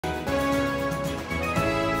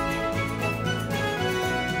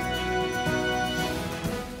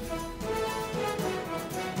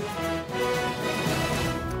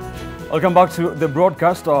Welcome back to the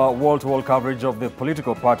broadcast, wall-to-wall coverage of the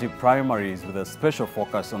political party primaries with a special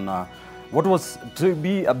focus on what was to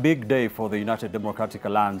be a big day for the United Democratic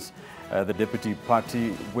Alliance. The Deputy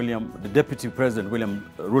President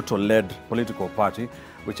William Ruto-led political party,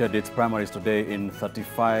 which had its primaries today in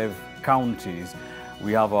 35 counties.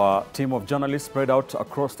 We have a team of journalists spread out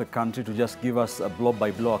across the country to just give us a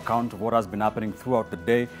blow-by-blow account of what has been happening throughout the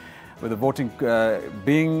day, with the voting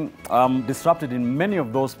being disrupted in many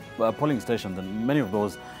of those polling stations and many of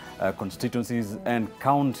those constituencies and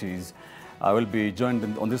counties. I will be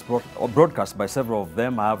joined on this broadcast by several of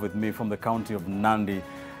them. I have with me from the county of Nandi,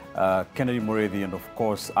 Kennedy Murithi, and of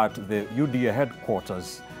course at the UDA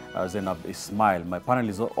headquarters, Zainab Ismail. My panel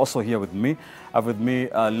is also here with me. I have with me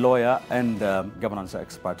a lawyer and governance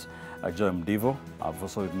expert, Joy Mdivo. I have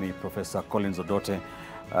also with me Professor Collins Odote,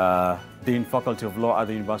 Dean Faculty of Law at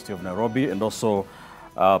the University of Nairobi, and also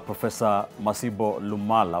Professor Masibo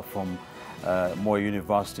Lumala from Moi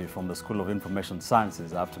University, from the School of Information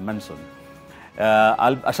Sciences, I have to mention.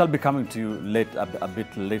 I shall be coming to you a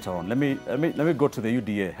bit later on. Let me go to the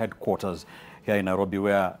UDA headquarters here in Nairobi,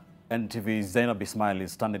 where NTV's Zainab Ismail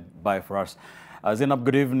is standing by for us. Zainab,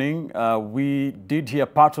 good evening. We did hear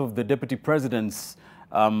part of the Deputy President's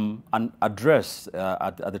an address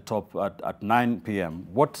at the top at 9 p.m.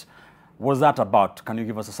 What was that about? Can you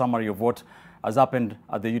give us a summary of what has happened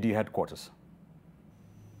at the UDA headquarters?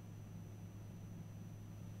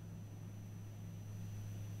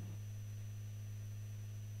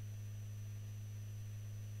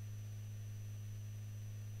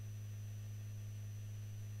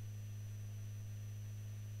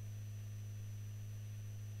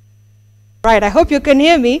 Right, I hope you can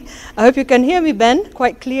hear me. I hope you can hear me, Ben,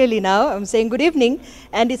 quite clearly now. I'm saying good evening,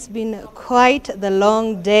 and it's been quite the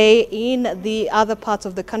long day in the other parts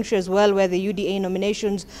of the country as well, where the UDA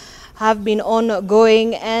nominations have been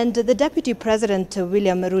ongoing, and the Deputy President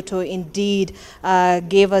William Ruto indeed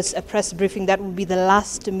gave us a press briefing. That will be the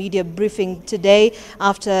last media briefing today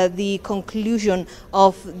after the conclusion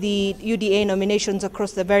of the UDA nominations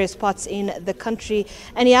across the various parts in the country,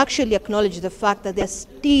 and he actually acknowledged the fact that there are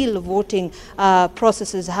still voting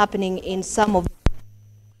processes happening in some of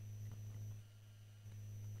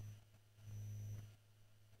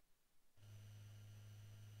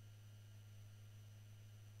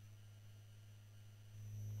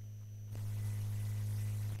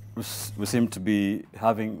We seem to be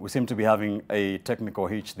having a technical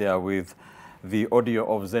hitch there with the audio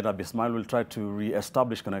of Zainab Ismail. We'll try to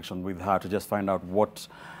re-establish connection with her to just find out what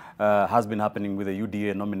has been happening with the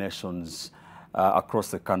UDA nominations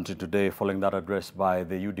across the country today, following that address by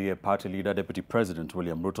the UDA party leader, Deputy President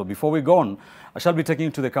William Ruto. Before we go on, I shall be taking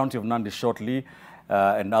you to the county of Nandi shortly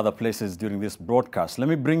and other places during this broadcast. Let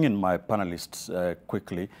me bring in my panelists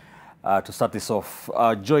quickly to start this off.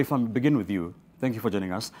 Joy, if I begin with you, thank you for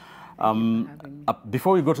joining us.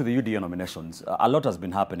 Before we go to the UDA nominations, a lot has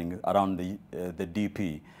been happening around the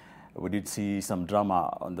DP. We did see some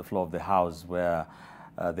drama on the floor of the House where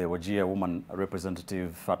the Wajir woman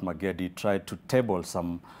representative, Fatma Gedi, tried to table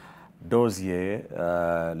some dossier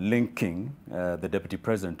linking the Deputy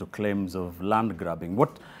President to claims of land grabbing.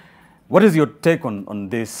 What is your take on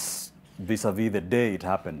this vis-a-vis the day it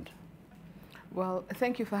happened? Well,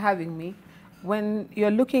 thank you for having me. When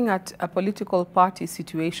you're looking at a political party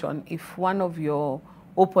situation, if one of your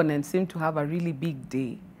opponents seem to have a really big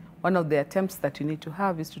day, one of the attempts that you need to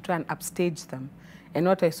have is to try and upstage them. And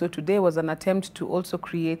what I saw today was an attempt to also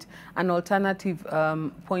create an alternative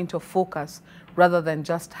point of focus rather than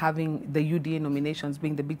just having the UDA nominations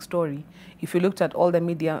being the big story. If you looked at all the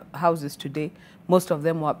media houses today, most of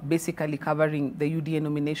them were basically covering the UDA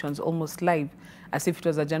nominations almost live, as if it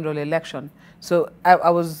was a general election. So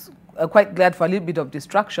I was quite glad for a little bit of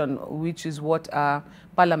distraction, which is what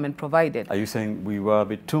Parliament provided. Are you saying we were a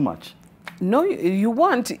bit too much? No,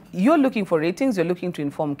 you're looking for ratings, you're looking to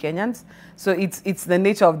inform Kenyans. So it's the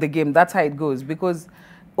nature of the game. That's how it goes, because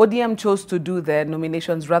ODM chose to do their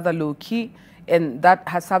nominations rather low-key, and that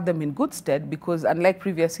has served them in good stead, because unlike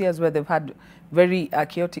previous years where they've had very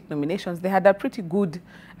chaotic nominations, they had a pretty good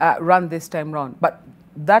run this time round. But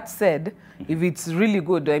that said, if it's really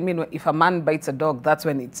good, I mean, if a man bites a dog, that's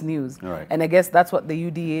when it's news. Right. And I guess that's what the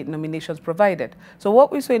UDA nominations provided. So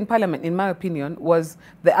what we saw in Parliament, in my opinion, was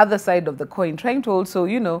the other side of the coin, trying to also,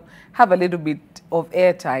 you know, have a little bit of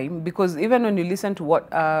airtime, because even when you listen to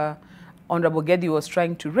what Honorable Gedi was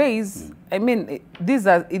trying to raise, I mean, these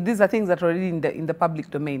are things that are already in the public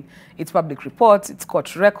domain. It's public reports, it's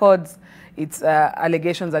court records, it's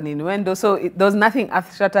allegations and innuendo. So there was nothing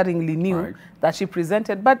earth-shatteringly new that she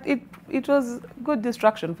presented, but it was good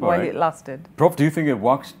distraction for while it lasted. Prof, do you think it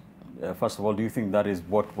worked First of all, do you think that is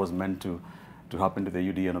what was meant to happen to the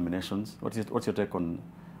UDA nominations? What's your take on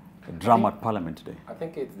drama at Parliament today? I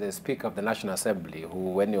think it's the Speaker of the National Assembly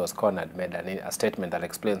who, when he was cornered, made a statement that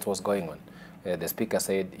explains what's going on. The Speaker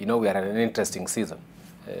said, you know, we are in an interesting season.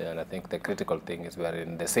 And I think the critical thing is we are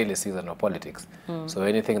in the silly season of politics. So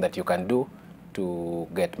anything that you can do to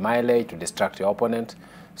get mileage, to distract your opponent.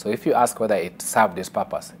 So if you ask whether it served its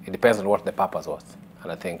purpose, it depends on what the purpose was.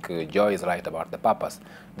 And I think Joy is right about the purpose.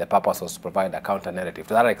 The purpose was to provide a counter-narrative.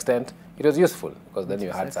 To that extent, it was useful, because then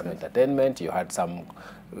you had some entertainment, you had some,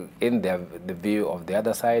 in the view of the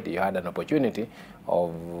other side, you had an opportunity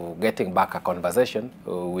of getting back a conversation,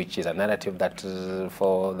 which is a narrative that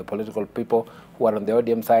for the political people who are on the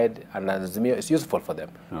ODM side, and it's useful for them.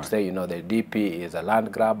 Right. To say, you know, the DP is a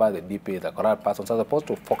land grabber, the DP is a corrupt person. So as opposed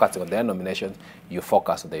to focusing on their nominations, you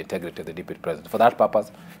focus on the integrity of the deputy president. For that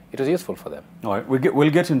purpose, it was useful for them. All right,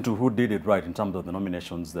 we'll get into who did it right in terms of the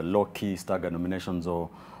nominations, the low-key staggered nominations, or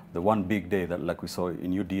the one big day that, like we saw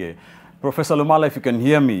in UDA. Professor Lumala, if you can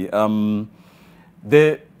hear me,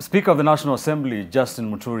 the Speaker of the National Assembly,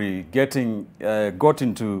 Justin Muturi, got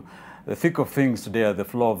into the thick of things today at the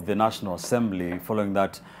floor of the National Assembly following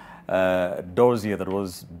that dossier that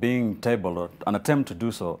was being tabled, or an attempt to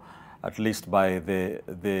do so, at least by the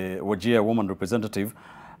Wajir woman representative.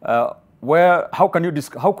 How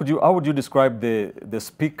would you describe the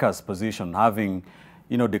Speaker's position, having,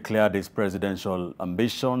 you know, declared his presidential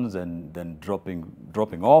ambitions and then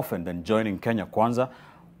dropping off and then joining Kenya Kwanza?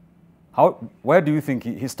 Where do you think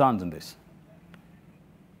he stands in this?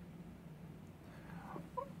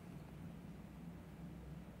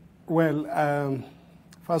 Well,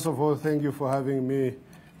 first of all, thank you for having me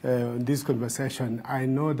in this conversation. I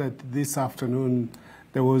know that this afternoon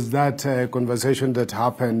there was that conversation that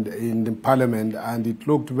happened in the Parliament, and it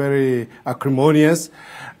looked very acrimonious.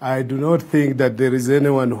 I do not think that there is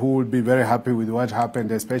anyone who would be very happy with what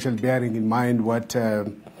happened, especially bearing in mind what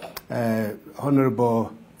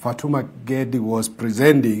Honorable Fatuma Gedi was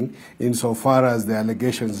presenting insofar as the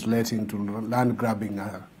allegations relating to land grabbing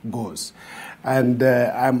goes. And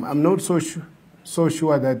I'm not so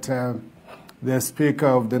sure that the Speaker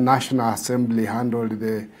of the National Assembly handled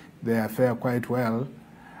the affair quite well,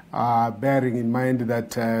 bearing in mind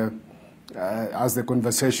that as the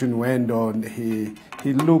conversation went on, he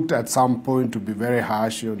looked at some point to be very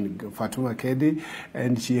harsh on Fatuma Gedi,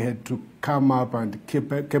 and she had to come up and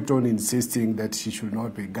kept on insisting that she should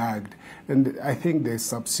not be gagged. And I think the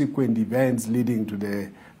subsequent events leading to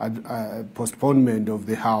the postponement of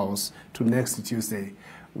the House to next Tuesday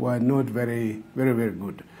were not very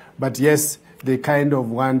good. But yes, they kind of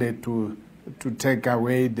wanted to take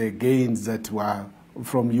away the gains that were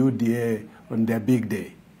from UDA on their big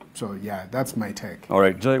day. So yeah, that's my take. All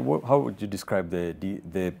right, Joy, how would you describe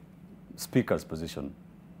the Speaker's position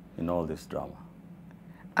in all this drama?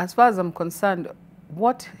 As far as I'm concerned,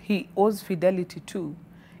 what he owes fidelity to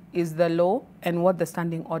is the law and what the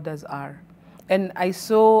standing orders are. And I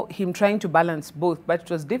saw him trying to balance both, but it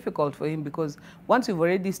was difficult for him because once you've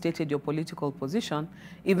already stated your political position,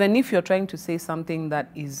 even if you're trying to say something that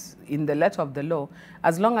is in the letter of the law,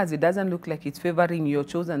 as long as it doesn't look like it's favoring your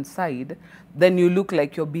chosen side, then you look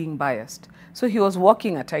like you're being biased. So he was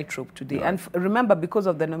walking a tightrope today. Right. And remember, because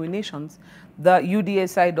of the nominations, the UDA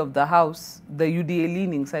side of the House, the UDA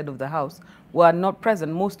leaning side of the House, were not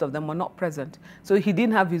present. Most of them were not present. So he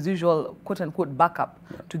didn't have his usual quote-unquote backup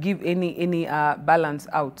to give any balance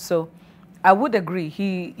out. So I would agree.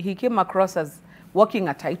 He came across as walking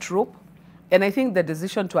a tightrope. And I think the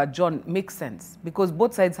decision to adjourn makes sense because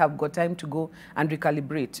both sides have got time to go and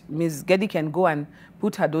recalibrate. Ms. Gedi can go and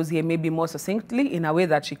put her dossier maybe more succinctly in a way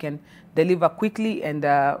that she can deliver quickly and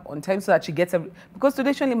on time so that she gets because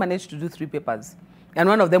today she only managed to do 3 papers. And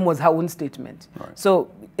one of them was her own statement. Right.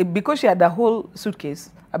 So because she had a whole suitcase,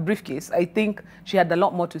 a briefcase, I think she had a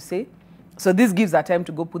lot more to say. So this gives her time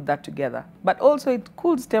to go put that together. But also it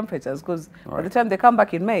cools temperatures because by the time they come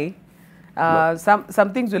back in May,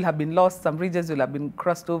 some things will have been lost, some regions will have been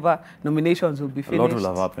crossed over, nominations will be finished. A lot will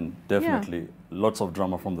have happened, definitely. Yeah. Lots of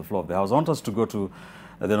drama from the floor of the House. I want us to go to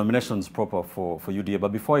the nominations proper for UDA.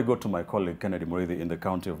 But before I go to my colleague, Kennedy Murithi, in the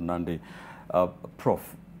county of Nandi,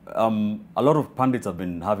 Prof, a lot of pundits have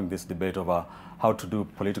been having this debate over how to do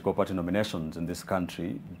political party nominations in this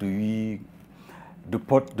country. Do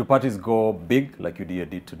parties go big like UDA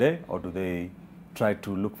did today, or do they try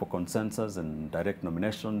to look for consensus and direct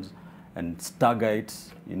nominations and stagger it,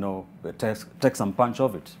 you know, take some punch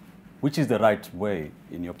of it? Which is the right way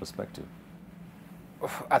in your perspective?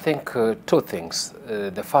 I think 2 things.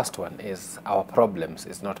 The first one is our problems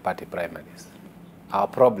is not party primaries. Our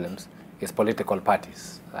problems is political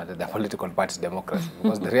parties, the political parties democracy.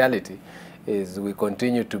 Because the reality is we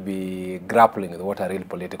continue to be grappling with what a real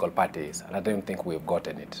political party is. And I don't think we've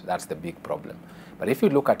gotten it. That's the big problem. But if you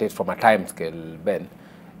look at it from a time scale, Ben,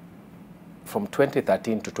 from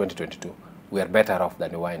 2013 to 2022, we are better off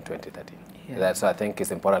than we were in 2013. Yeah. That's, I think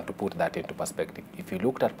it's important to put that into perspective. If you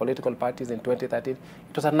looked at political parties in 2013,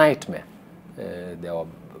 it was a nightmare. There were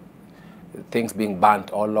things being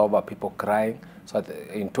burnt all over, people crying. So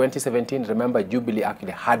in 2017, remember, Jubilee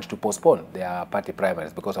actually had to postpone their party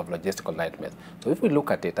primaries because of logistical nightmares. So if we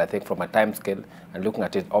look at it, I think from a time scale and looking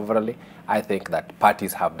at it overall, I think that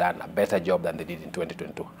parties have done a better job than they did in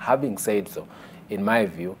 2022. Having said so, in my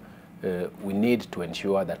view, we need to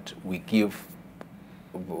ensure that we give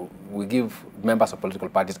members of political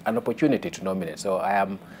parties an opportunity to nominate. So I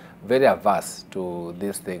am very averse to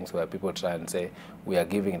these things where people try and say, we are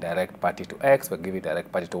giving direct party to X, we're giving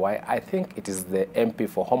direct party to Y. I think it is the MP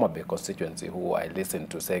for Homa Bay constituency who I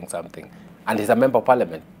listened to saying something, and he's a member of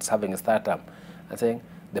parliament, having his third term, and saying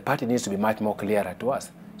the party needs to be much more clearer to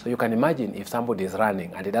us. So you can imagine if somebody is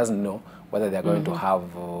running and he doesn't know whether they're going to have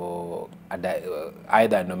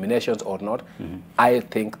either nominations or not, I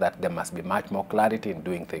think that there must be much more clarity in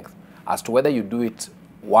doing things. As to whether you do it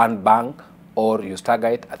one bang or you stagger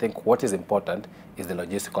it, I think what is important is the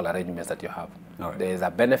logistical arrangements that you have. Right. There is a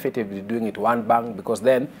benefit if you're doing it one bang, because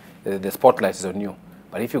then the spotlight is on you.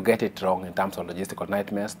 But if you get it wrong in terms of logistical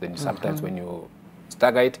nightmares, then sometimes when you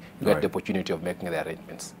stagger it, you get the opportunity of making the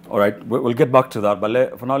arrangements. All right, we'll get back to that,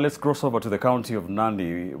 but for now, let's cross over to the county of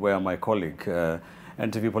Nandi, where my colleague,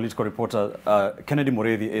 NTV political reporter Kennedy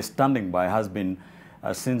Mureithi is standing by, has been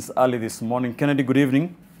since early this morning. Kennedy, good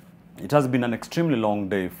evening. It has been an extremely long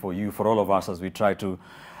day for you, for all of us, as we try to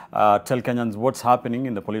tell Kenyans what's happening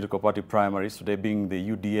in the political party primaries, today being the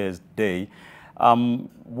UDA's day.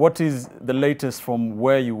 What is the latest from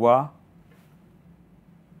where you are?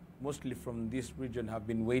 Mostly from this region have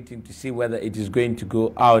been waiting to see whether it is going to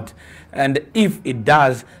go out. And if it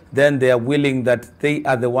does, then they are willing that they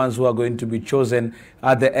are the ones who are going to be chosen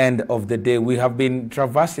at the end of the day. We have been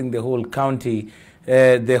traversing the whole county,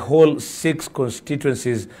 the whole 6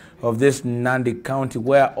 constituencies of this Nandi County,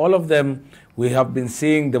 where all of them we have been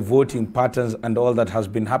seeing the voting patterns and all that has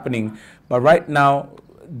been happening. But right now,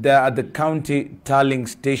 they're at the county tallying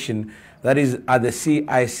station, that is at the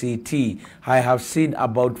CICT. I have seen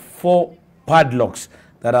about 4 padlocks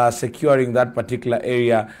that are securing that particular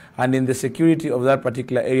area. And in the security of that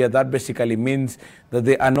particular area, that basically means that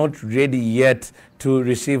they are not ready yet to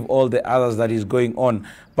receive all the others that is going on.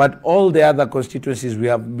 But all the other constituencies, we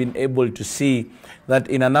have been able to see that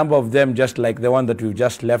in a number of them, just like the one that we've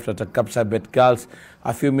just left at Kapsabet Girls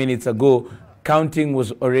a few minutes ago, counting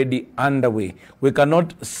was already underway. We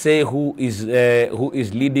cannot say who is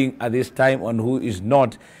leading at this time and who is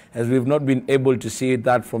not, as we've not been able to see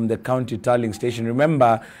that from the county tallying station.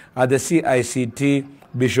 Remember, at the CICT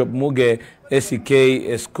Bishop Muge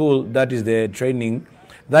SEK school, that is the training,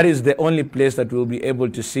 that is the only place that we'll be able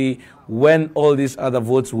to see when all these other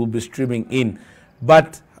votes will be streaming in.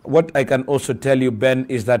 But what I can also tell you, Ben,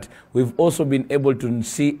 is that we've also been able to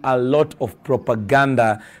see a lot of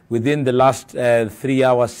propaganda within the last 3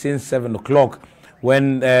 hours since 7 o'clock,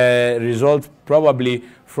 when results probably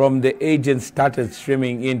from the agents started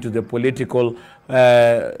streaming into the political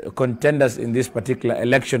contenders in this particular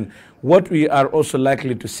election. What we are also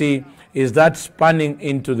likely to see is that spanning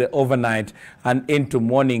into the overnight and into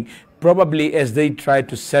morning, probably as they try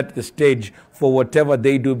to set the stage for whatever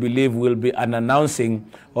they do believe will be an announcing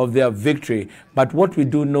of their victory. But what we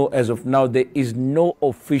do know as of now, there is no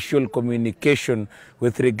official communication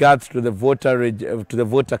with regards to the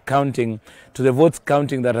voter counting, to the votes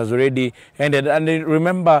counting that has already ended. And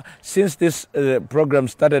remember, since this program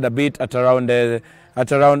started a bit at around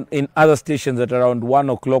in other stations at around 1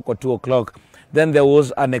 o'clock or 2 o'clock, then there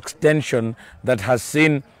was an extension that has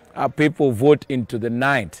seen people vote into the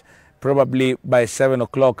night, probably by 7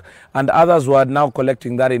 o'clock, and others were now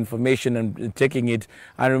collecting that information and taking it.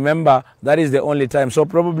 And remember, that is the only time. So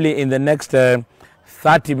probably in the next 30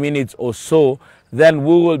 minutes or so, then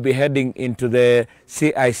we will be heading into the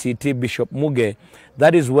CICT Bishop Muge.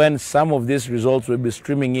 That is when some of these results will be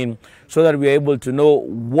streaming in, so that we are able to know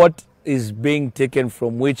what is being taken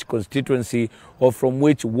from which constituency or from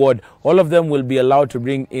which ward. All of them will be allowed to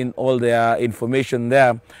bring in all their information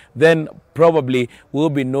there. Then probably we'll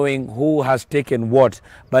be knowing who has taken what.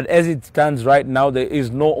 But as it stands right now, there is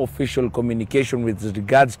no official communication with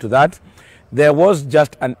regards to that. There was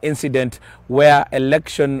just an incident where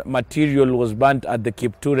election material was burnt at the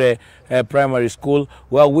Kipture Primary School,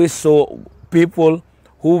 where we saw people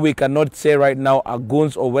who we cannot say right now are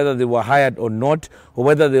goons, or whether they were hired or not, or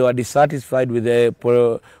whether they were dissatisfied with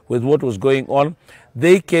what was going on.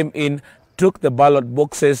 They came in, took the ballot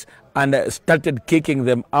boxes and started kicking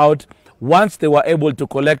them out. Once they were able to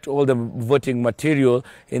collect all the voting material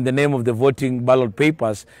in the name of the voting ballot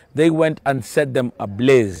papers, they went and set them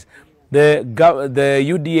ablaze. The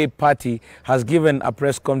UDA party has given a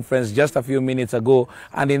press conference just a few minutes ago,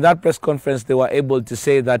 and in that press conference they were able to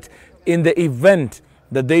say that in the event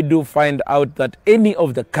that they do find out that any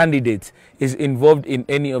of the candidates is involved in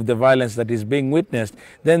any of the violence that is being witnessed,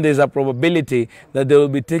 then there's a probability that they will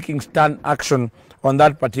be taking stern action on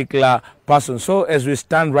that particular person. So as we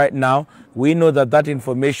stand right now, we know that that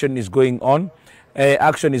information is going on.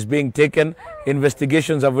 Action is being taken,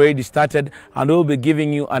 investigations have already started, and we'll be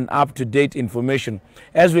giving you an up-to-date information.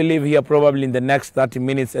 As we leave here, probably in the next 30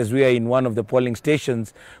 minutes, as we are in one of the polling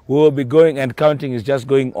stations, we will be going, and counting is just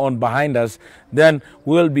going on behind us. Then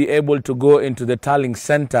we'll be able to go into the tallying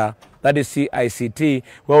center, that is CICT,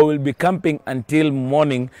 where we'll be camping until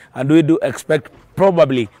morning, and we do expect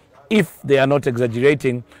probably, if they are not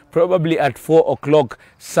exaggerating, probably at 4 o'clock,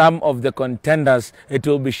 some of the contenders, it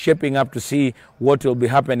will be shaping up to see what will be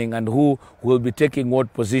happening and who will be taking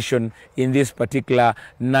what position in this particular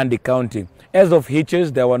Nandi County. As of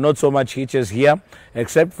hitches, there were not so much hitches here,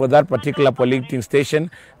 except for that particular polling station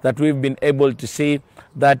that we've been able to see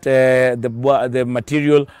that the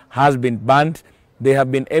material has been burnt. They have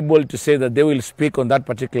been able to say that they will speak on that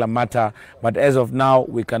particular matter, but as of now,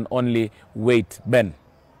 we can only wait. Ben.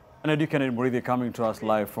 Kennedy Murithi coming to us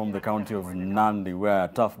live from the county of Nandi, where a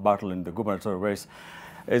tough battle in the gubernatorial race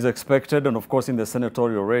is expected, and of course in the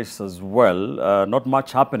senatorial race as well. Not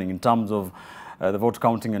much happening in terms of the vote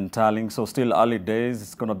counting and tallying, so still early days.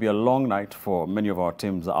 It's going to be a long night for many of our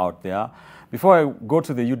teams out there. Before I go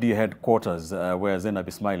to the UDA headquarters, where Zainab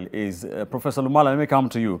Ismail is, Professor Lumala, let me come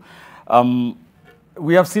to you.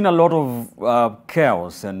 We have seen a lot of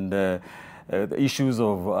chaos and the issues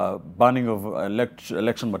of burning of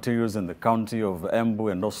election materials in the county of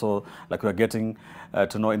Embu, and also, like we're getting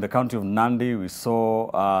to know, in the county of Nandi. We saw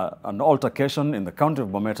an altercation in the county of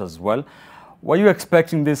Bomet as well. Were you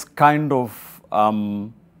expecting this kind of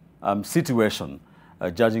situation,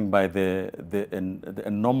 judging by the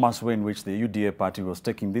enormous way in which the UDA party was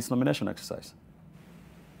taking this nomination exercise?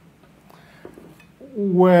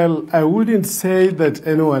 Well, I wouldn't say that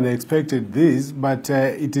anyone expected this, but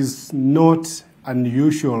it is not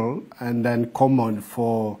unusual and uncommon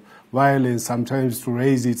for violence sometimes to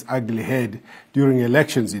raise its ugly head during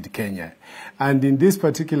elections in Kenya. And in this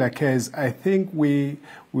particular case, I think we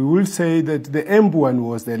will say that the Embu one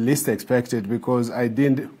was the least expected, because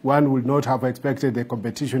one would not have expected the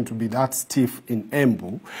competition to be that stiff in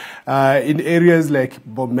Embu. In areas like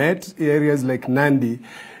Bomet, areas like Nandi,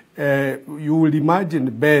 you will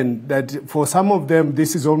imagine, Ben, that for some of them,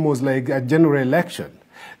 this is almost like a general election.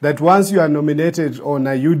 That once you are nominated on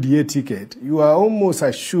a UDA ticket, you are almost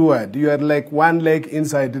assured, you are like one leg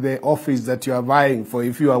inside the office that you are vying for.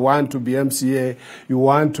 If you want to be MCA, you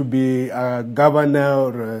want to be a governor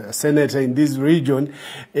or a senator in this region,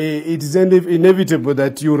 it is inevitable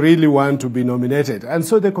that you really want to be nominated. And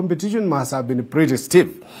so the competition must have been pretty stiff.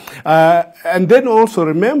 And then also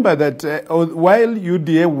remember that while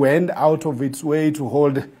UDA went out of its way to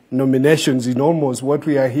hold nominations in almost what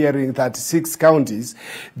we are hearing, 36 counties,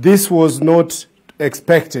 this was not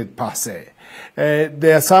expected per se.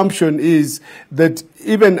 The assumption is that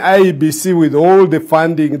even IEBC, with all the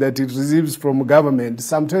funding that it receives from government,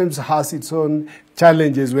 sometimes has its own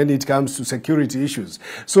challenges when it comes to security issues.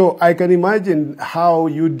 So I can imagine how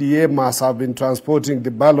UDA must have been transporting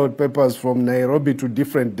the ballot papers from Nairobi to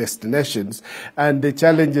different destinations, and the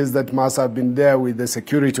challenges that must have been there with the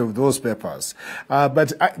security of those papers.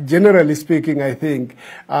 But generally speaking, I think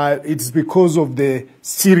it's because of the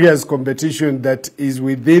serious competition that is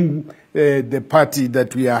within the party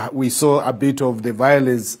that we saw a bit of the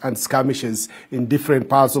violence and skirmishes in different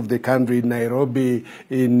parts of the country, in Nairobi,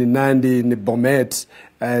 in Nandi, in Bomet,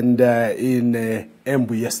 and in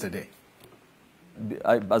Embu yesterday.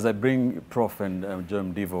 As I bring Prof and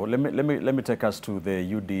Jerome Divo, let me take us to the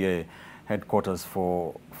UDA headquarters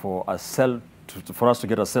for us to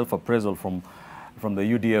get a self-appraisal from the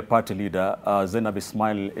UDA party leader. Zainab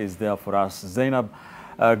Ismail is there for us. Zainab,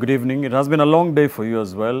 good evening. It has been a long day for you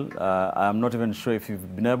as well. I'm not even sure if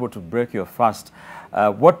you've been able to break your fast.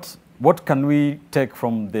 What can we take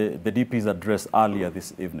from the DP's address earlier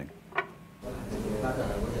this evening?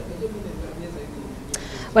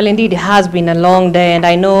 Well, indeed, it has been a long day, and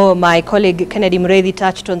I know my colleague Kennedy Murithi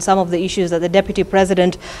touched on some of the issues that the Deputy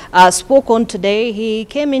President spoke on today. He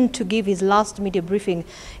came in to give his last media briefing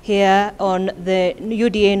here on the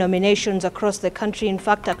UDA nominations across the country. In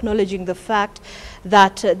fact, acknowledging the fact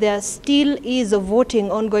that there still is a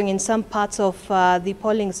voting ongoing in some parts of the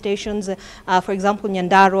polling stations. For example,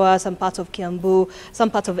 Nyandarua, some parts of Kiambu,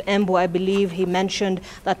 some parts of Embu, I believe he mentioned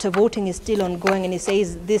that voting is still ongoing, and he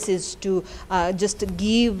says this is to just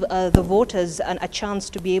give the voters a chance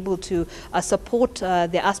to be able to support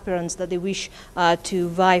the aspirants that they wish to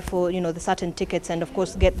vie for, the certain tickets, and of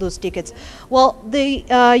course get those tickets. Well, the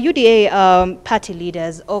UDA party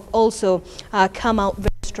leaders also come out very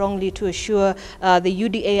strongly to assure the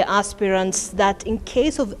UDA aspirants that in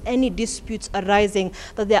case of any disputes arising,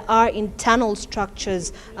 that there are internal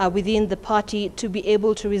structures within the party to be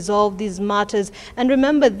able to resolve these matters. And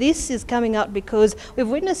remember, this is coming out because we've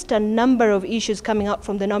witnessed a number of issues coming out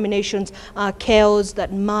from the nominations, chaos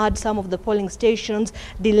that marred some of the polling stations,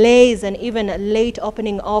 delays and even late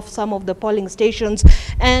opening of some of the polling stations,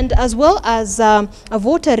 and as well as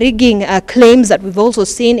voter rigging claims that we've also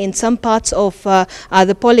seen in some parts of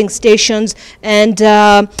the polling stations, and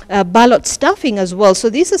ballot stuffing as well. So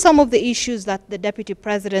these are some of the issues that the Deputy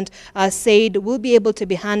President said will be able to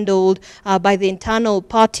be handled by the internal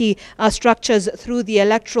party structures through the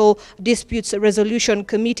Electoral Disputes Resolution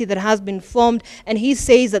Committee that has been formed. And he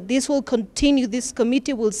says that this will continue. This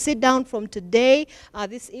committee will sit down from today,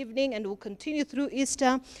 this evening, and will continue through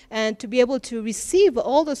Easter, and to be able to receive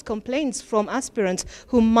all those complaints from aspirants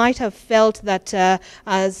who might have felt that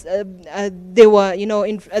they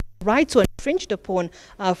were, rights were infringed upon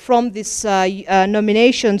from these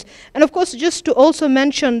nominations. And of course, just to also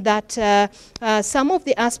mention that some of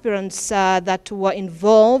the aspirants that were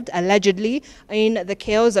involved allegedly in the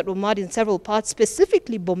chaos that were marred in several parts,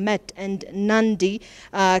 specifically Bomet and Nandi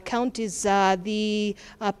counties, the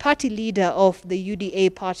party leader of the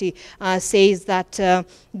UDA party says that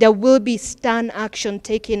there will be stern action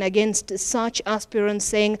taken against such aspirants,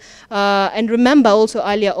 saying, and remember also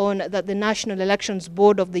earlier on that the National Elections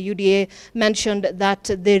Board of the UDA mentioned that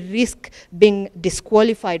they risk being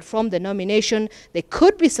disqualified from the nomination. They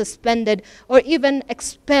could be suspended or even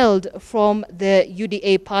expelled from the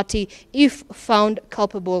UDA party if found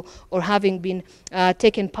culpable or having been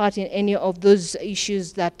taken part in any of those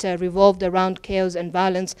issues that revolved around chaos and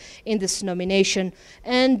violence in this nomination.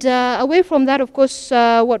 And away from that, of course,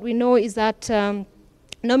 what we know is that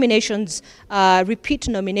nominations, repeat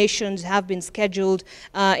nominations have been scheduled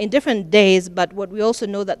in different days, but what we also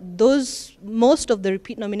know that most of the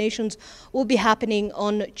repeat nominations will be happening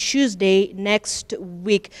on Tuesday next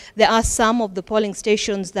week. There are some of the polling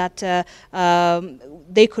stations that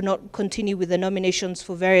they could not continue with the nominations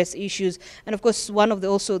for various issues, and of course one of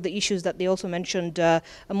the issues that they also mentioned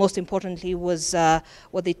most importantly was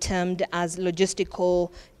what they termed as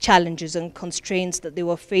logistical challenges and constraints that they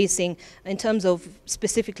were facing in terms of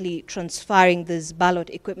specifically transferring this ballot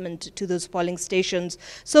equipment to those polling stations.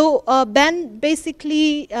 So Ben,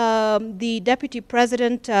 basically the Deputy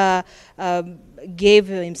President gave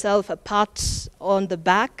himself a pat on the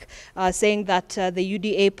back, saying that the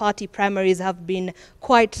UDA party primaries have been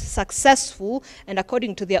quite successful, and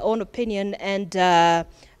according to their own opinion, and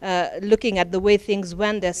looking at the way things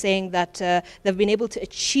went, they're saying that they've been able to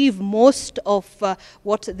achieve most of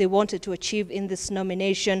what they wanted to achieve in this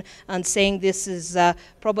nomination, and saying this is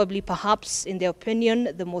probably, perhaps in their opinion,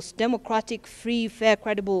 the most democratic, free, fair,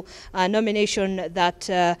 credible nomination that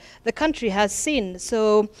the country has seen.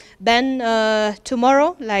 So Ben,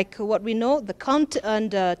 tomorrow, like what we know, the count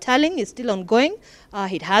and tallying is still ongoing.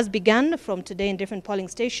 It has begun from today in different polling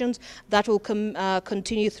stations. That will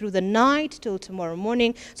continue through the night till tomorrow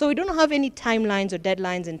morning. So we don't have any timelines or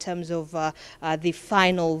deadlines in terms of the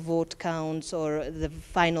final vote counts or the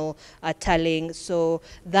final tallying. So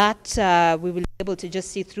that we will be able to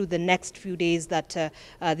just see through the next few days that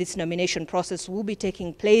this nomination process will be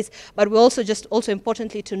taking place. But we also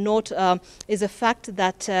importantly to note is the fact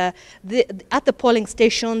that at the polling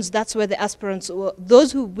stations, that's where the aspirants,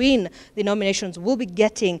 those who win the nominations, will be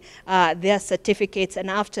getting their certificates, and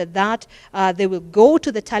after that they will go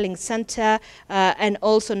to the tallying center and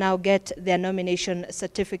also now get their nomination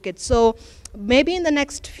certificate. So maybe in the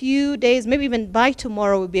next few days, maybe even by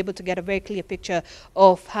tomorrow, we'll be able to get a very clear picture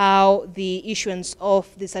of how the issuance of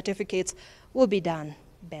the certificates will be done.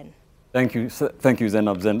 Ben. Thank you. Thank you,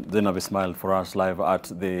 Zainab Ismail, for us live at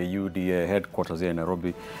the UDA headquarters here in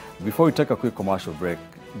Nairobi. Before we take a quick commercial break,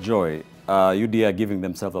 Joy, UDA are giving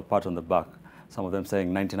themselves a pat on the back. Some of them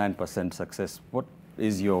saying 99% success.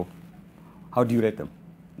 How do you rate them,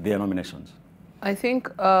 their nominations? I think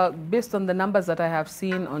based on the numbers that I have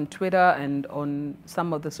seen on Twitter and on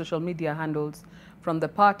some of the social media handles from the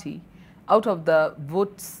party, out of the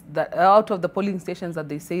votes that out of the polling stations that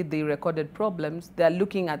they say they recorded problems, they're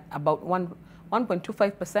looking at about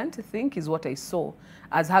 1.25%, I think, is what I saw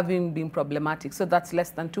as having been problematic. So that's less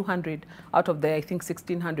than 200 out of the, I think,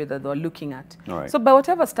 1,600 that they're looking at. Right. So by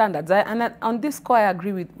whatever standards, on this score, I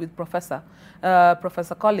agree with Professor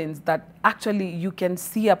Collins that actually you can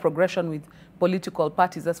see a progression with political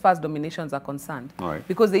parties as far as nominations are concerned. Right.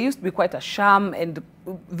 Because they used to be quite a sham and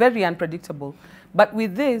very unpredictable. But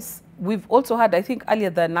with this, we've also had, I think earlier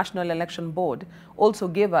the National Election Board also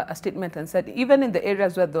gave a statement and said even in the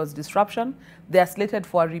areas where there was disruption, they are slated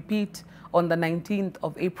for a repeat on the 19th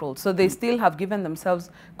of April. So they still have given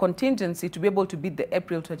themselves contingency to be able to beat the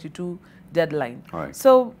April 22 deadline. Right.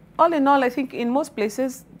 So all in all, I think in most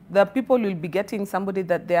places, the people will be getting somebody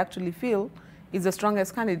that they actually feel is the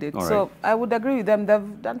strongest candidate. All so right. I would agree with them.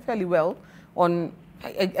 They've done fairly well on,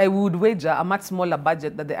 I would wager, a much smaller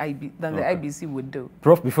budget than the IBC would do.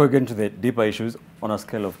 Prof, before we get into the deeper issues, on a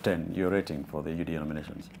scale of 10, your rating for the UDA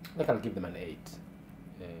nominations? I think I'll give them an 8.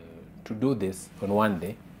 To do this on one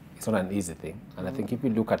day, it's not an easy thing. And I think if you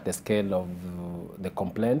look at the scale of the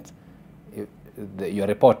complaint, your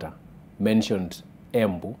reporter mentioned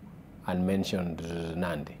Embu and mentioned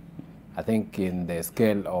Nandi. I think in the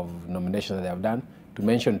scale of nominations that they have done, to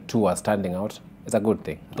mention 2 as standing out is a good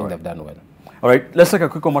thing. I think they've done well. All right, let's take a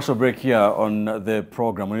quick commercial break here on the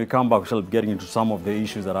program. When we come back, we shall be getting into some of the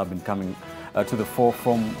issues that have been coming to the fore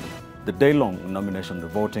from the day-long nomination, the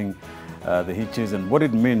voting, the hitches, and what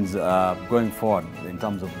it means going forward in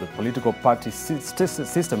terms of the political party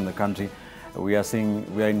system in the country. We are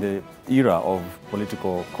in the era of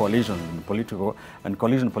political coalition and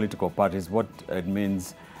coalition political parties, what it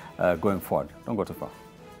means going forward. Don't go too far.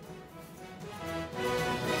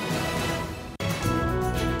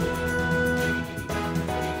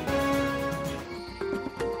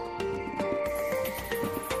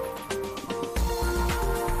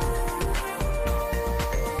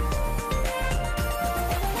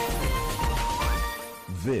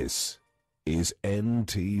 This is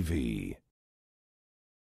NTV.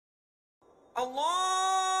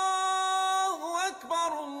 Allahu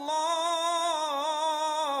Akbar, Allahu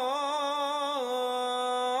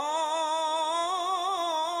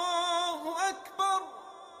Akbar.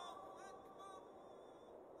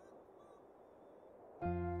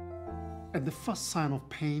 At the first sign of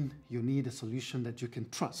pain, you need a solution that you can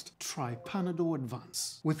trust. Try Panadol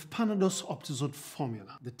Advance. With Panadol's Optizode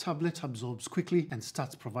formula, the tablet absorbs quickly and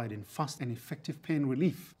starts providing fast and effective pain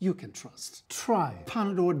relief you can trust. Try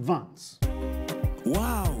Panadol Advance.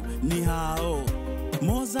 Wow, ni hao.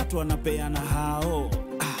 Mozart wanapeana hao.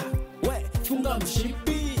 We, funga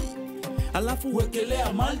mshipi. Alafu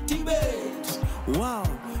wekelea multibet. Wow,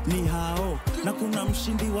 ni hao. Na kuna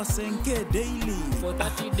mshindi wa senke daily. For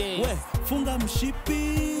 30 days. We, funga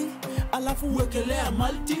mshipi. Alafu wekelea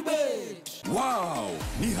multibet. Wow,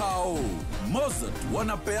 ni hao. Mozart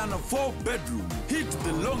wanapeana 4 bedroom. Hit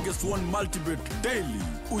the longest one multibet daily.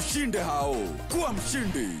 Ushinde hao. Kuwa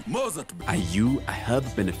mshindi. Mozart. Are you a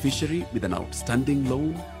HELB beneficiary with an outstanding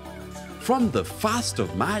loan? From the 1st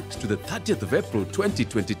of March to the 30th of April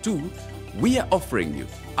 2022, we are offering you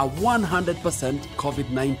a 100%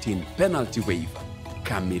 COVID-19 penalty waiver.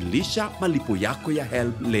 Kamilisha malipo yako ya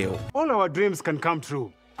HELB leo. All our dreams can come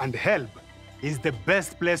true, and HELB is the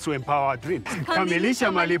best place to empower our dreams.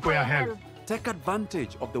 Kamilisha malipo ya HELB. Take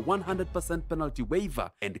advantage of the 100% penalty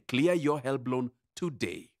waiver and clear your HELB loan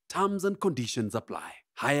today. Terms and conditions apply.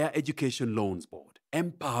 Higher Education Loans Board,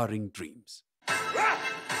 empowering dreams.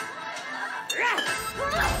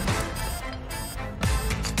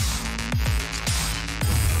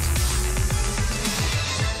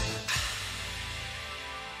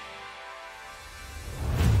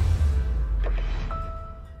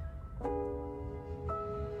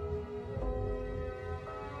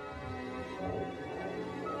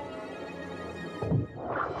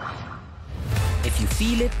 If you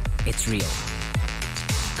feel it, it's real.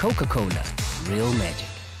 Coca-Cola, real magic.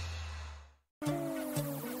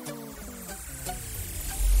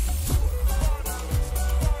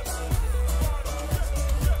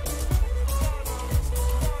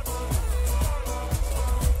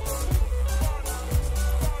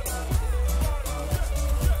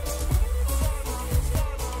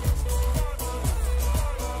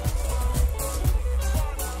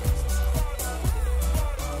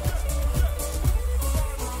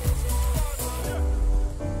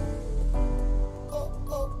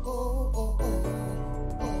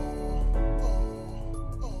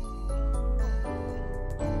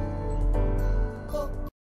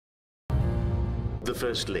 The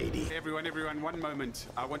First Lady. Everyone, one moment.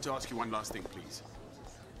 I want to ask you one last thing, please.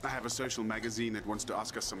 I have a social magazine that wants to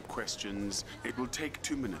ask us some questions. It will take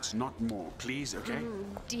 2 minutes, not more. Please, okay?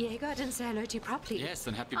 Diego, I didn't say hello to you properly. Yes,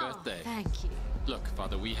 then happy birthday. Thank you. Look,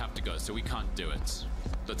 Father, we have to go, so we can't do it.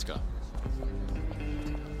 Let's go.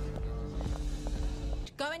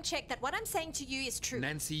 Go and check that what I'm saying to you is true.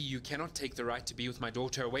 Nancy, you cannot take the right to be with my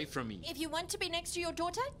daughter away from me. If you want to be next to your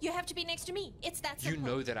daughter, you have to be next to me. It's that simple. You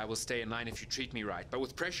know that I will stay in line if you treat me right, but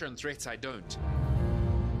with pressure and threats, I don't.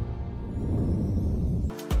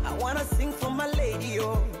 I wanna sing for my lady,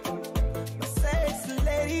 oh, my sexy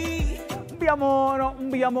lady.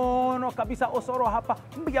 Mbiamono kabisa Osoro hapa.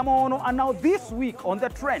 Mbiamono, and now this week on The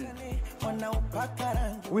Trend,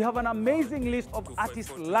 we have an amazing list of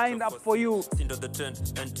artists lined up for you. Into the Trend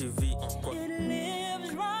NTV. It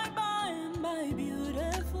lives right by my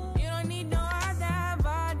beautiful. You don't need no other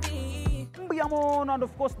body. Mbiamono, and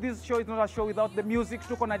of course this show is not a show without the music.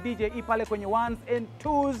 Tuko na DJ Ipale kwenye 1s and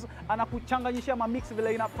 2s, anakuchanganyisha ma mix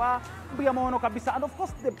vile inafaa. Mbiamono kabisa, and of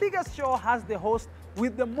course the biggest show has the host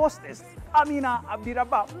with the mostest, Amina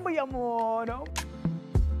Abdiraba. Mbiamono.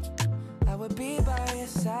 I would be by your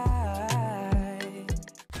side.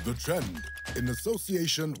 The Trend, in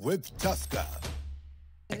association with Tusker.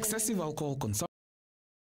 Excessive alcohol consumption.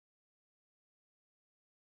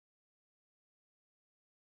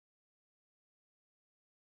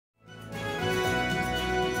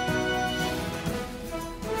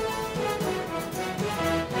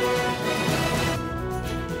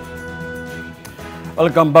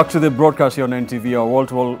 Welcome back to the broadcast here on NTV, our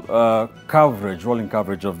wall-to-wall coverage, rolling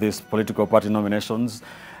coverage of these political party nominations.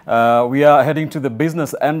 We are heading to the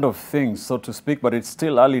business end of things, so to speak, but it's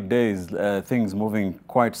still early days, things moving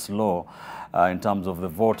quite slow in terms of the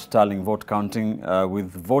vote tallying, vote counting, with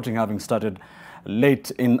voting having started late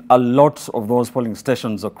in a lot of those polling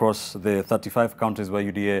stations across the 35 counties where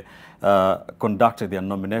UDA conducted their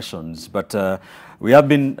nominations. But we have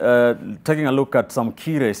been taking a look at some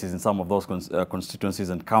key races in some of those constituencies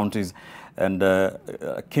and counties, and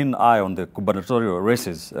a keen eye on the gubernatorial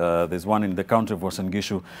races. There's one in the county of Uasin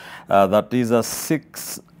Gishu that is a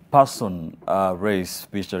 6-person race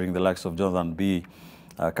featuring the likes of Jonathan B.,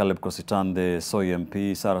 Caleb Kositan, the Soy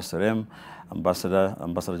MP, Sarah Serem, Ambassador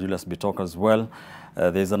Julius Bitok as well.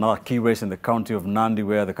 There's another key race in the county of Nandi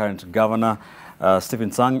where the current governor,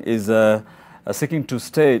 Stephen Sang, is seeking to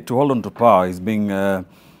hold on to power. He's being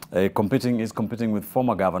competing with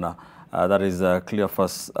former governor, that is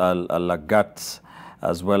Cleophas Lagat,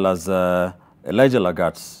 as well as Elijah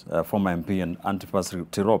Lagat, former MP, and Antipas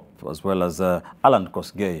Tirop, as well as Alan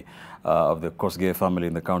Kosgei of the Kosgei family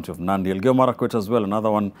in the county of Nandi. Elgeyo Marakwet as well, another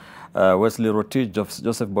one, Wesley Rotich,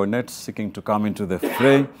 Joseph Boynet seeking to come into the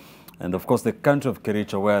fray. And of course the county of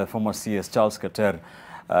Kericho, where former CS Charles Keter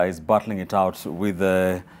is battling it out with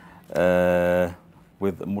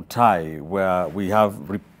Mutai, where we have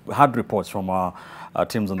had reports from our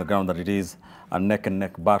teams on the ground that it is a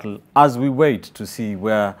neck-and-neck battle. As we wait to see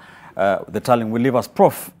where the tallying will leave us,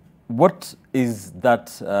 Prof, what is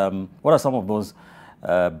that? What are some of those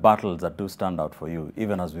battles that do stand out for you,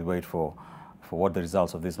 even as we wait for what the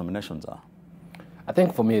results of these nominations are? I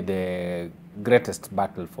think for me, the greatest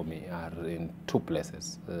battle for me are in two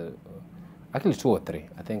places. Actually, 2 or 3.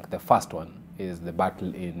 I think the first one is the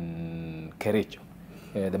battle in Kericho.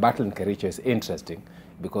 The battle in Kericho is interesting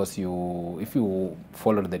because if you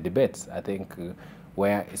follow the debates, I think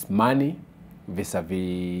where is money vis-a-vis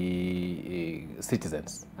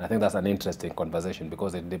citizens. And I think that's an interesting conversation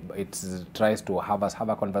because it tries to have us have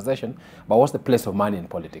a conversation about what's the place of money in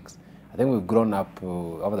politics. I think we've grown up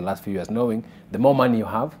over the last few years knowing the more money you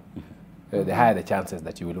have, the higher the chances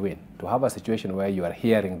that you will win. To have a situation where you are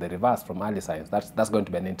hearing the reverse from early signs, that's going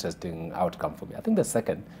to be an interesting outcome for me. I think the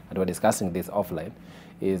second, and we're discussing this offline,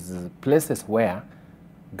 is places where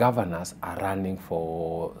governors are running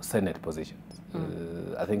for Senate positions.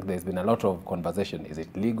 I think there's been a lot of conversation. Is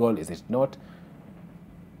it legal? Is it not?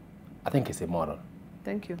 I think it's immoral.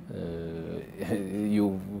 Thank you.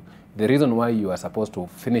 The reason why you are supposed to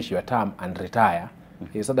finish your term and retire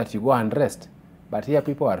is so that you go and rest. But here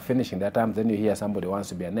people are finishing their terms, then you hear somebody wants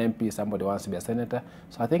to be an MP, somebody wants to be a senator.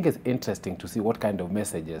 So I think it's interesting to see what kind of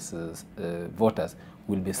messages voters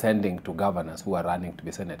will be sending to governors who are running to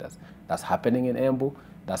be senators. That's happening in Embu,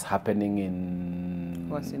 that's happening in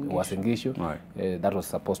Uasin Gishu. Right. That was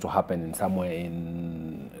supposed to happen in somewhere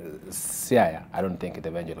in Siaya. I don't think it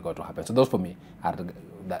eventually got to happen. So those for me are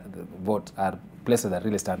are places that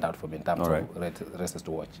really stand out for me in terms of races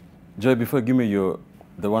to watch. Joy, before you give me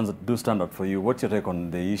the ones that do stand out for you, what's your take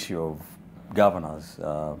on the issue of governors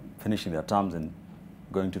finishing their terms and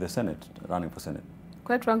going to the Senate, running for Senate?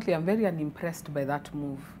 Quite frankly, I'm very unimpressed by that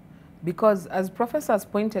move. Because as professors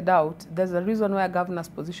pointed out, there's a reason why a governor's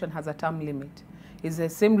position has a term limit. It's the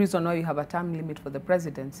same reason why you have a term limit for the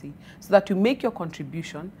presidency, so that you make your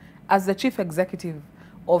contribution as the chief executive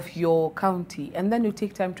of your county, and then you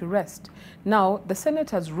take time to rest. Now, the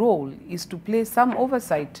senator's role is to play some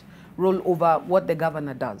oversight role over what the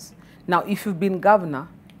governor does. Now, if you've been governor,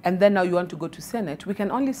 and then now you want to go to Senate, we can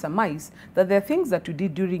only surmise that there are things that you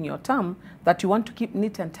did during your term that you want to keep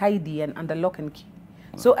neat and tidy and under lock and key.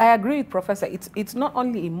 So I agree with Professor, it's not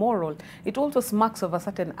only immoral, it also smacks of a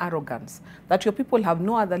certain arrogance, that your people have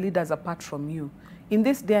no other leaders apart from you. In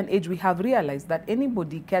this day and age, we have realized that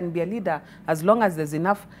anybody can be a leader as long as there's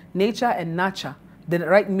enough nature and nurture, the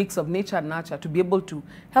right mix of nature and nurture to be able to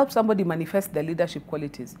help somebody manifest their leadership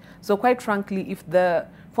qualities. So quite frankly, if the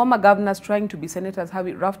former governors trying to be senators have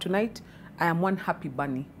it rough tonight, I am one happy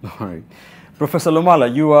bunny. All right. Professor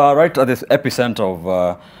Lumala, you are right at this epicenter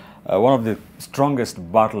of one of the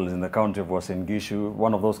strongest battles in the county of Uasin Gishu,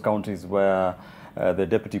 one of those counties where the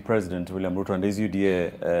Deputy President, William Ruto, and his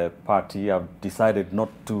UDA party have decided not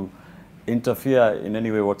to interfere in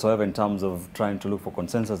any way whatsoever in terms of trying to look for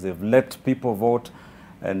consensus. They've let people vote,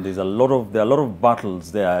 and there are a lot of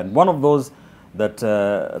battles there. And one of those that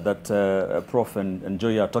Prof and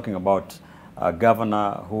Joy are talking about, a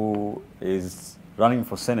governor who is running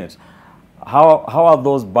for Senate. How are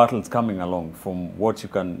those battles coming along from what you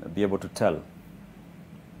can be able to tell?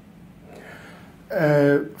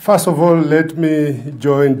 First of all, let me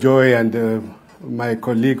join Joy and my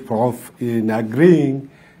colleague Prof in agreeing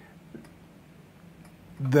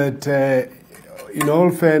that in all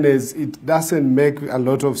fairness, it doesn't make a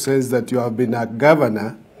lot of sense that you have been a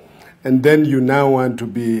governor and then you now want to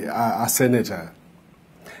be a senator.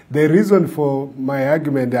 The reason for my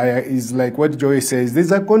argument is like what Joy says,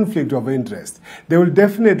 there's a conflict of interest. There will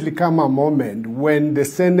definitely come a moment when the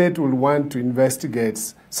Senate will want to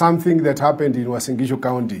investigate something that happened in Uasin Gishu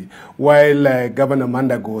County while Governor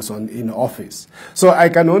Mandago was in office. So I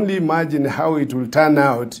can only imagine how it will turn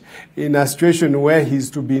out in a situation where he's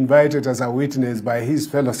to be invited as a witness by his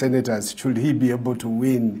fellow senators should he be able to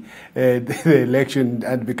win the election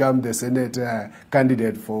and become the Senate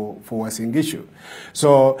candidate for Uasin Gishu.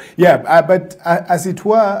 So, yeah, but as it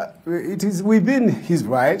were, it is within his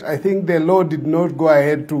right. I think the law did not go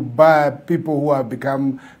ahead to bar people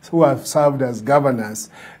who have served as governors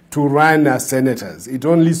to run as senators. It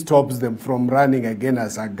only stops them from running again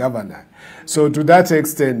as a governor. So to that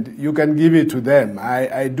extent, you can give it to them.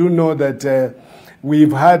 I do know that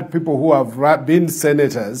we've had people who have been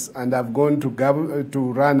senators and have gone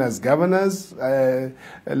to run as governors,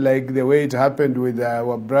 like the way it happened with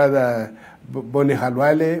our brother Boni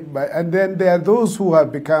Halwale. And then there are those who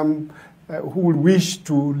have become, who wish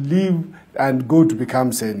to leave and go to become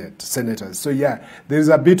senators. So yeah, there's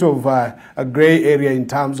a bit of a gray area in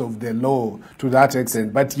terms of the law to that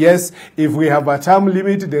extent. But yes, if we have a term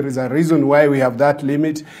limit, there is a reason why we have that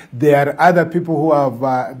limit. There are other people who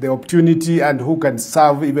have the opportunity and who can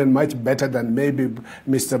serve even much better than maybe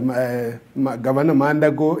Mr. Governor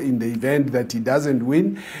Mandago in the event that he doesn't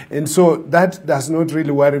win. And so that does not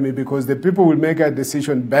really worry me because the people will make a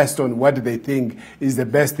decision based on what they think is the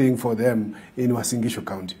best thing for them in Uasin Gishu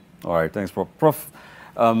County. All right, thanks, Prof. Prof,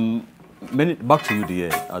 back to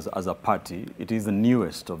UDA as a party, it is the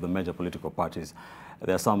newest of the major political parties.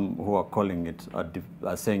 There are some who are calling it,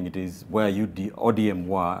 saying it is where ODM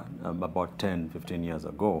were about 10, 15 years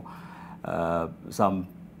ago. Some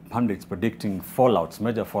pundits predicting fallouts,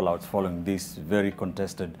 major fallouts following this very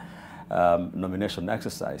contested nomination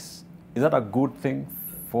exercise. Is that a good thing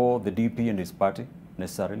for the DP and his party,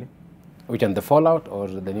 necessarily? Which one, the fallout or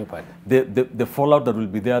the new party? The fallout that will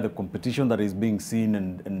be there, the competition that is being seen,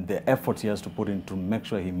 and the effort he has to put in to make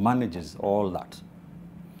sure he manages all that.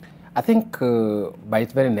 I think by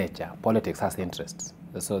its very nature, politics has interests.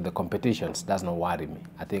 So the competitions does not worry me.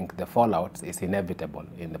 I think the fallout is inevitable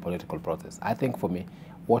in the political process. I think for me,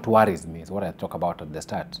 what worries me is what I talked about at the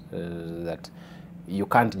start, that you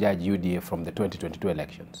can't judge UDA from the 2022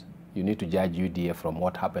 elections. You need to judge UDA from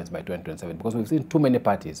what happens by 2027, because we've seen too many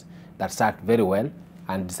parties that start very well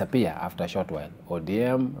and disappear after a short while.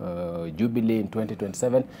 ODM, Jubilee in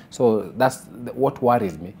 2027. So that's what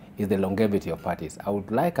worries me, is the longevity of parties. I would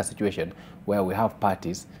like a situation where we have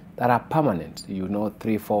parties that are permanent. You know,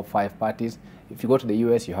 3, 4, 5 parties. If you go to the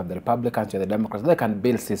US, you have the Republicans, you have the Democrats. They can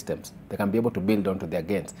build systems. They can be able to build onto their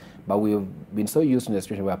gains. But we've been so used to a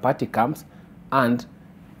situation where a party comes and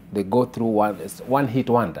they go through one hit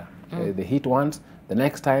wonder. They hit once, the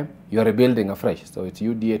next time you're rebuilding afresh. So it's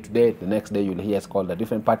UDA today, the next day you'll hear it's called a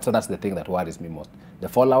different party. So that's the thing that worries me most. The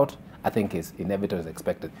fallout, I think, is inevitable, is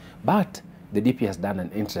expected. But the DP has done an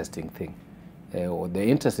interesting thing. The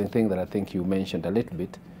interesting thing that I think you mentioned a little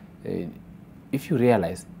bit, if you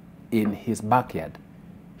realize in his backyard,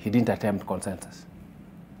 he didn't attempt consensus.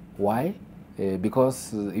 Why?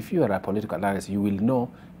 Because if you are a political analyst, you will know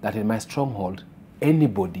that in my stronghold,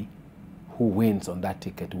 anybody who wins on that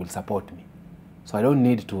ticket will support me. So I don't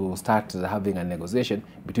need to start having a negotiation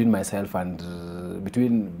between myself and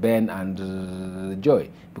between Ben and Joy,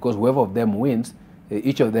 because whoever of them wins,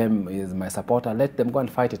 each of them is my supporter. Let them go and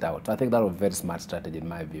fight it out. So I think that was a very smart strategy in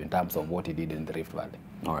my view in terms of what he did in the Rift Valley.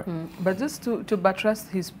 All right. But just to buttress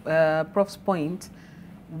his Prof's point,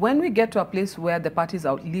 when we get to a place where the parties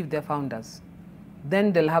outlive their founders,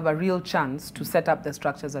 then they'll have a real chance to set up the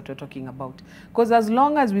structures that we're talking about. Because as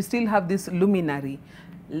long as we still have this luminary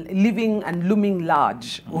living and looming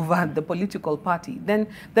large over the political party, then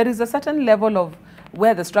there is a certain level of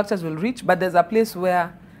where the structures will reach, but there's a place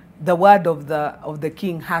where the word of the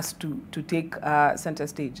king has to take center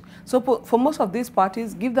stage. So for most of these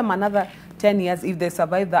parties, give them another 10 years if they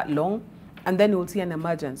survive that long, and then you'll see an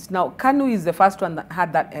emergence. Now, KANU is the first one that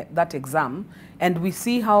had that exam, and we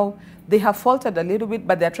see how they have faltered a little bit,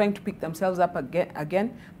 but they're trying to pick themselves up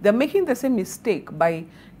again. They're making the same mistake by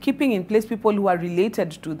keeping in place people who are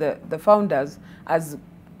related to the founders as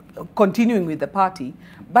continuing with the party.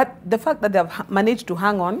 But the fact that they've managed to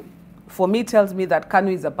hang on, for me, tells me that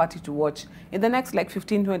KANU is a party to watch in the next like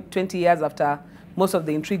 15, 20 years after most of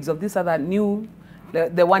the intrigues of these other new,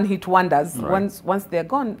 the one-hit wonders. Right. Once they're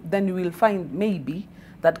gone, then you will find maybe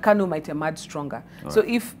that KANU might emerge stronger. Right. So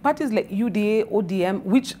if parties like UDA, ODM,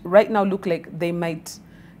 which right now look like they might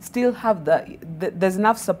still have there's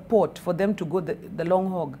enough support for them to go the long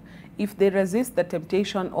hog, if they resist the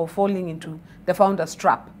temptation of falling into the founder's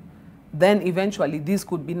trap, then eventually these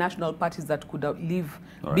could be national parties that could outlive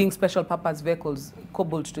being special purpose vehicles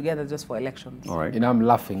cobbled together just for elections. All right. You know, I'm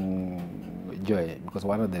laughing, Joy, because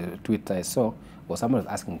one of the tweets I saw was someone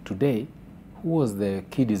was asking today, who was the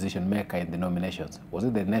key decision maker in the nominations? Was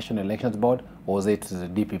it the National Elections Board, or was it the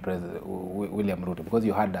DP President William Ruto? Because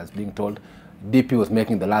you heard us being told DP was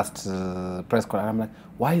making the last press conference. I'm like,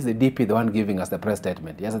 why is the DP the one giving us the press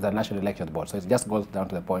statement? Yes, it's the National Elections Board. So it just goes down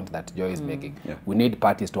to the point that Joy is making. Yeah. We need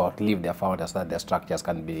parties to outlive their founders so that their structures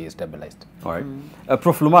can be stabilized. All right.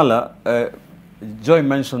 Prof. Lumala, Joy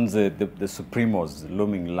mentions the Supremos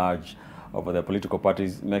looming large over the political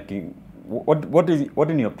parties making... What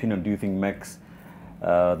in your opinion do you think makes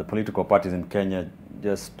the political parties in Kenya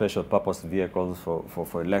just special purpose vehicles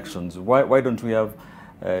for elections? Why don't we have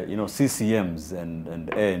you know, CCMs and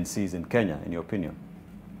ANCs in Kenya, in your opinion?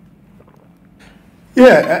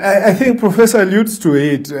 Yeah, I think Professor alludes to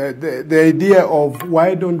it, the idea of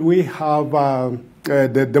why don't we have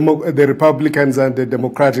the Republicans and the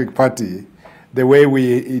Democratic Party the way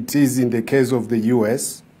it is in the case of the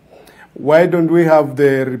US. Why don't we have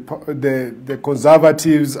the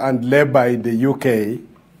Conservatives and Labour in the UK?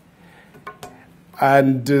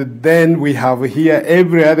 And then we have here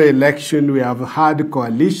every other election, we have had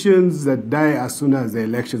coalitions that die as soon as the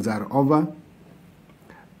elections are over.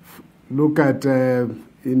 Look at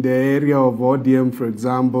in the area of ODM, for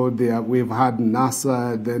example, we've had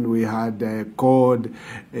NASA, then we had CORD,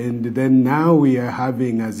 and then now we are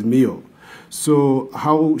having Azimio. So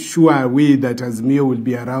how sure are we that Azimio will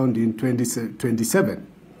be around in 2027?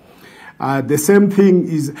 The same thing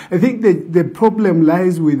is, I think the problem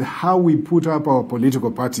lies with how we put up our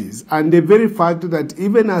political parties and the very fact that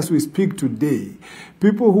even as we speak today,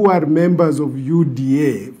 people who are members of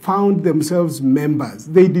UDA found themselves members.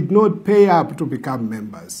 They did not pay up to become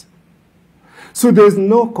members. So there's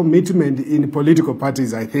no commitment in political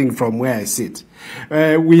parties, I think, from where I sit.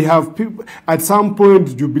 We have people, at some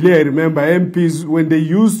point, Jubilee, I remember MPs, when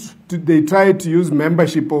they tried to use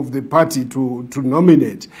membership of the party to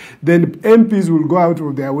nominate, then MPs will go out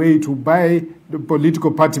of their way to buy the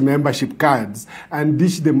political party membership cards and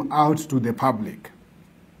dish them out to the public.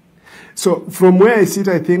 So from where I sit,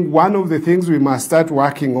 I think one of the things we must start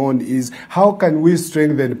working on is how can we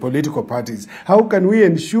strengthen political parties? How can we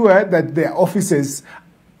ensure that their offices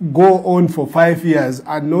go on for 5 years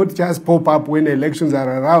and not just pop up when elections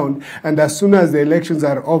are around, and as soon as the elections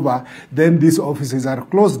are over, then these offices are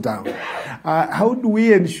closed down? How do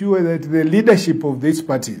we ensure that the leadership of these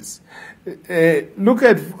parties, look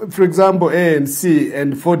at, for example, ANC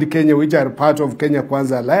and Ford Kenya, which are part of Kenya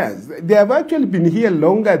Kwanza Alliance. They have actually been here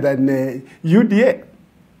longer than UDA.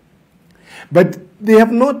 But they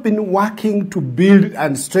have not been working to build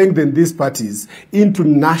and strengthen these parties into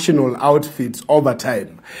national outfits over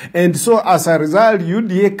time. And so as a result,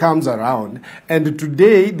 UDA comes around, and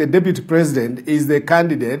today the deputy president is the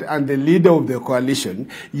candidate and the leader of the coalition,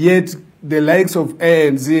 yet the likes of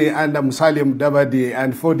ANC under Musalia Mudavadi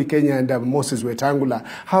and Ford Kenya under Moses Wetangula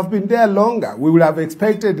have been there longer. We would have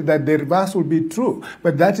expected that the reverse would be true,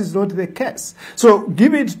 but that is not the case. So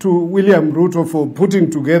give it to William Ruto for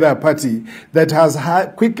putting together a party that has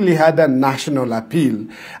quickly had a national appeal,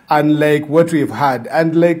 unlike what we've had.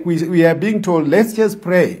 And like we are being told, let's just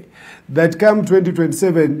pray that come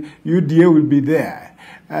 2027, UDA will be there.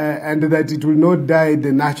 And that it will not die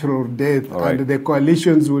the natural death, and the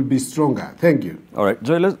coalitions will be stronger. Thank you. All right,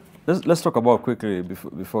 Joy, let's talk about quickly,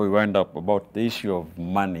 before we wind up, about the issue of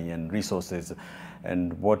money and resources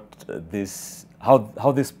and what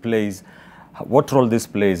how this plays, what role this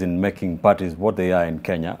plays in making parties what they are in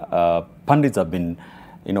Kenya. Pundits have been,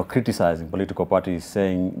 criticizing political parties,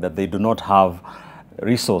 saying that they do not have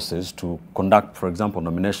resources to conduct, for example,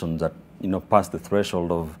 nominations that, pass the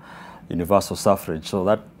threshold of universal suffrage. So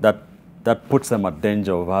that puts them at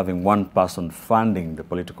danger of having one person funding the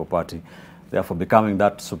political party, therefore becoming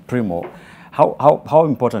that supremo. How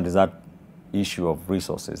important is that issue of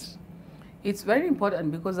resources? It's very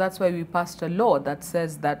important, because that's why we passed a law that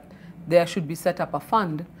says that there should be set up a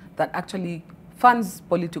fund that actually funds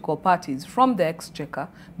political parties from the exchequer,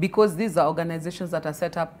 because these are organizations that are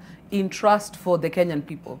set up in trust for the Kenyan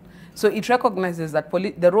people. So it recognizes that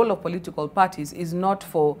the role of political parties is not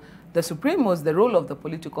for the Supremos. The role of the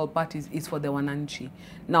political parties is for the Wananchi.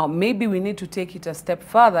 Now, maybe we need to take it a step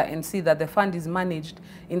further and see that the fund is managed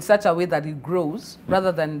in such a way that it grows,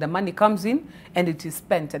 rather than the money comes in and it is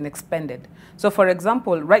spent and expended. So, for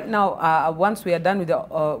example, right now, once we are done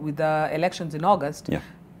with the elections in August,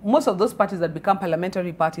 most of those parties that become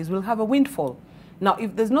parliamentary parties will have a windfall. Now,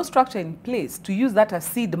 if there's no structure in place to use that as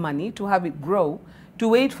seed money, to have it grow, to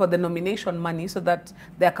wait for the nomination money so that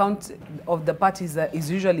the account of the parties is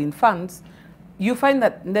usually in funds, you find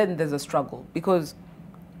that then there's a struggle, because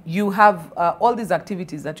you have all these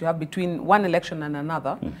activities that you have between one election and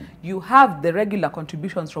another. You have the regular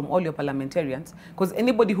contributions from all your parliamentarians, because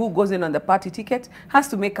anybody who goes in on the party ticket has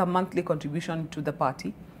to make a monthly contribution to the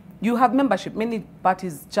party. You have membership. Many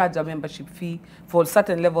parties charge a membership fee for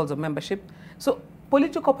certain levels of membership. So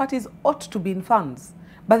political parties ought to be in funds,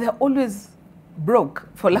 but they're always broke,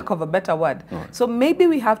 for lack of a better word. So maybe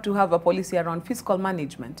we have to have a policy around fiscal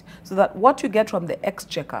management, so that what you get from the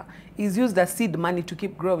exchequer is used as seed money to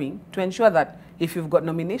keep growing, to ensure that if you've got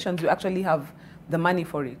nominations, you actually have the money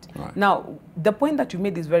for it. Now, the point that you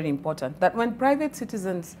made is very important, that when private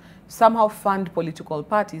citizens somehow fund political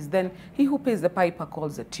parties, then he who pays the piper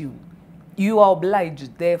calls the tune. You are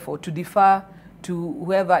obliged, therefore, to defer to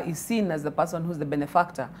whoever is seen as the person who's the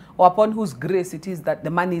benefactor, or upon whose grace it is that the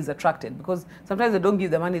money is attracted. Because sometimes they don't give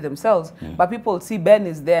the money themselves, but people see Ben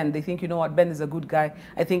is there and they think, you know what, Ben is a good guy.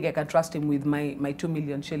 I think I can trust him with my 2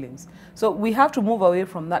 million shillings. So we have to move away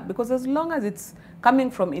from that, because as long as it's coming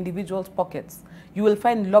from individuals' pockets, you will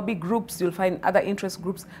find lobby groups, you'll find other interest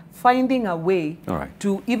groups finding a way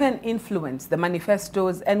to even influence the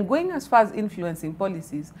manifestos, and going as far as influencing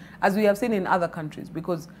policies, as we have seen in other countries,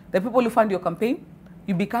 because the people who fund your campaign,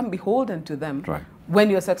 you become beholden to them when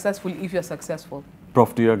you're successful, if you're successful.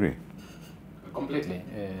 Prof, do you agree? Completely.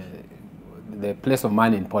 The place of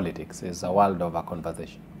money in politics is a world of a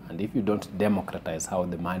conversation. And if you don't democratize how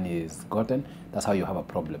the money is gotten, that's how you have a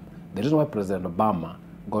problem. The reason why President Obama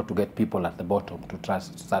got to get people at the bottom to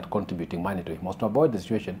start contributing money to him was to avoid the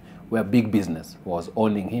situation where big business was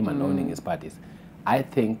owning him and owning his parties. I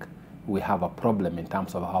think we have a problem in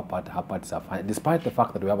terms of how parties are funded. Despite the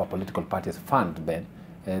fact that we have a political parties fund, Ben,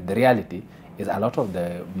 the reality is a lot of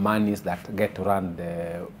the monies that get to run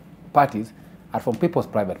the parties are from people's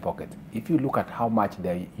private pockets. If you look at how much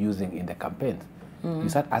they're using in the campaigns, you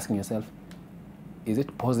start asking yourself, is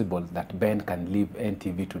it possible that Ben can leave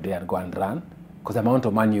NTV today and go and run? Because the amount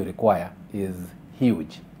of money you require is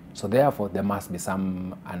huge. So therefore, there must be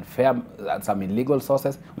some unfair, some illegal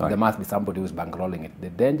sources. There must be somebody who's bankrolling it. The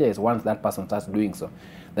danger is once that person starts doing so,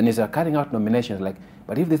 then if you're carrying out nominations like,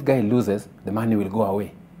 but if this guy loses, the money will go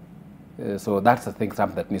away. So that's the thing,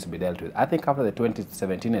 something that needs to be dealt with. I think after the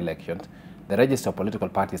 2017 elections, the register of political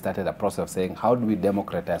parties started a process of saying, how do we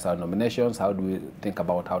democratize our nominations? How do we think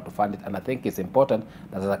about how to fund it? And I think it's important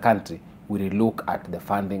that as a country, we look at the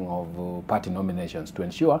funding of party nominations to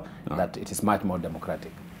ensure that it is much more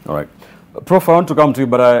democratic. All right. Prof, I want to come to you,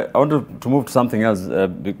 but I want to move to something else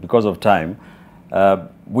because of time.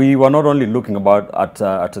 We were not only looking at the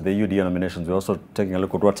UDA nominations, we're also taking a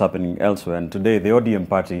look at what's happening elsewhere. And today, the ODM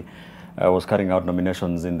party was carrying out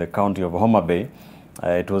nominations in the county of Homa Bay.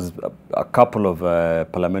 It was a couple of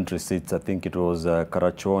parliamentary seats. I think it was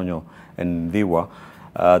Karachuonyo and Dhiwa.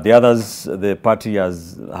 The others, the party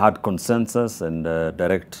has had consensus, and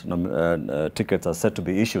direct tickets are set to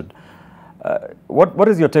be issued. What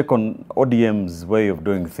is your take on ODM's way of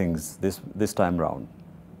doing things this time round?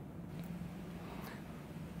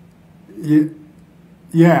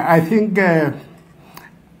 Yeah, I think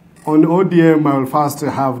on ODM, I'll first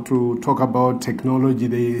have to talk about technology,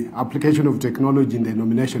 the application of technology in the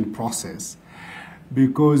nomination process.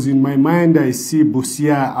 Because in my mind, I see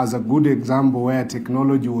Busia as a good example where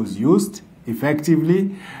technology was used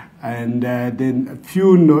effectively, and then a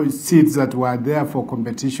few seats that were there for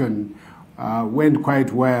competition went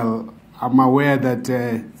quite well. I'm aware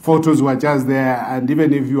that photos were just there, and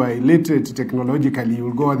even if you are illiterate technologically, you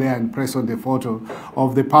will go there and press on the photo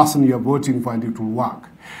of the person you are voting for and it will work.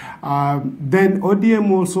 Then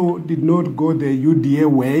ODM also did not go the UDA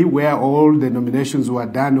way, where all the nominations were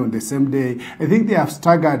done on the same day. I think they have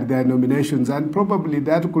staggered their nominations, and probably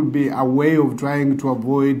that could be a way of trying to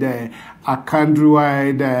avoid a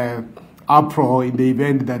countrywide uproar in the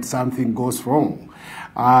event that something goes wrong.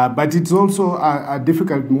 But it's also a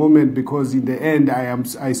difficult moment because in the end,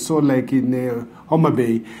 I saw like in Homa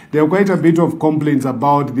Bay, there are quite a bit of complaints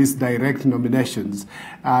about these direct nominations.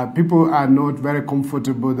 People are not very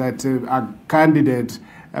comfortable that a candidate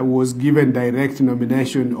was given direct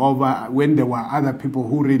nomination over when there were other people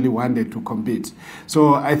who really wanted to compete.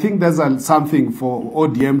 So I think that's something for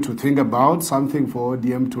ODM to think about, something for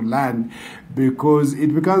ODM to learn, because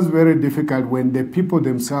it becomes very difficult when the people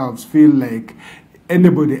themselves feel like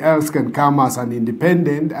anybody else can come as an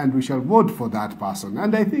independent and we shall vote for that person.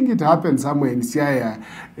 And I think it happened somewhere in Siaya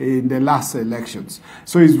in the last elections.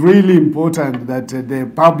 So it's really important that the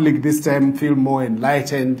public this time feel more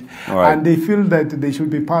enlightened, and they feel that they should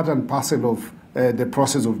be part and parcel of the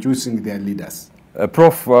process of choosing their leaders.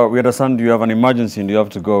 Prof, we understand you have an emergency and you have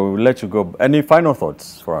to go. We'll let you go. Any final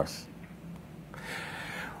thoughts for us?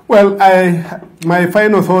 Well, my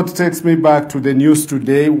final thought takes me back to the news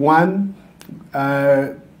today. One,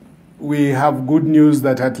 we have good news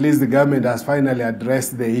that at least the government has finally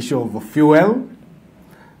addressed the issue of fuel.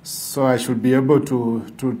 So I should be able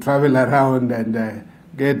to travel around and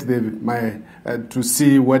get to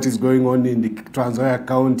see what is going on in the Trans Nzoia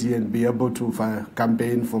County and be able to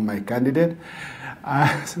campaign for my candidate,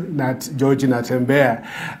 George Natembea.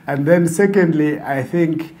 And then secondly, I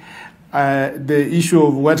think the issue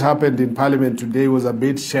of what happened in Parliament today was a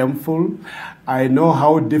bit shameful. I know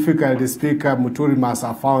how difficult the Speaker Muturi must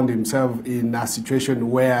have found himself in a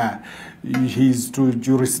situation where he's to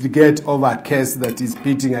jurisdicate over a case that is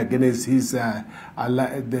pitting against his Kenya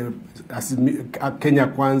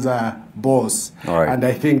Kwanza boss. And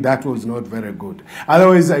I think that was not very good.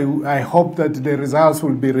 Otherwise, I hope that the results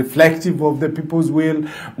will be reflective of the people's will.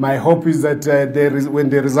 My hope is that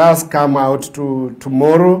when the results come out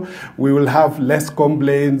tomorrow, we will have less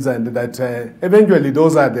complaints, and that eventually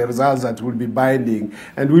those are the results that will be binding.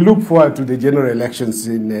 And we look forward to the general elections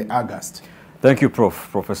in August. Thank you, Prof.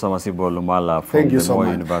 Professor Masibo Lumala from the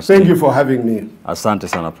Moi University. Thank you for having me. Asante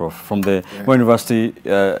sana, Prof. From the Moi University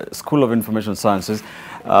School of Information Sciences.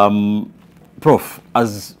 Prof,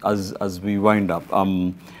 as we wind up,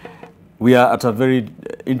 we are at a very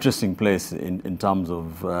interesting place in terms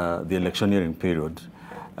of the electioneering period.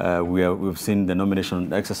 We've seen the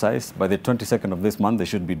nomination exercise. By the 22nd of this month, they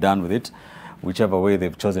should be done with it, whichever way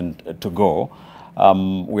they've chosen to go.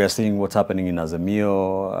 We are seeing what's happening in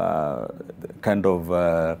Azimio, kind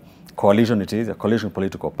of coalition it is, a coalition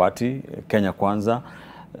political party, Kenya Kwanza.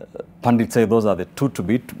 Pandits say those are the two to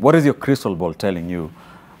beat. What is your crystal ball telling you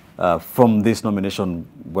from this nomination,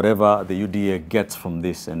 whatever the UDA gets from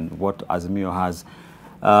this and what Azimio has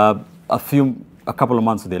a couple of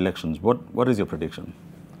months of the elections? What is your prediction?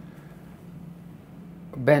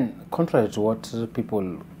 Ben, contrary to what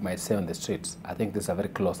people might say on the streets, I think this is a very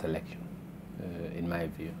close election. In my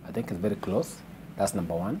view, I think it's very close. That's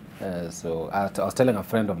number one. So I was telling a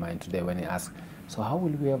friend of mine today when he asked, so how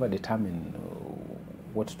will we ever determine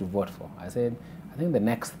what to vote for? I said, I think the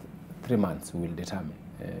next 3 months we will determine.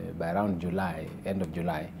 By around July, end of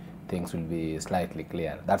July, things will be slightly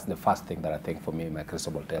clear. That's the first thing that I think for me my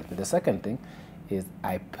crystal ball tells me. The second thing is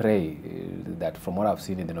I pray that from what I've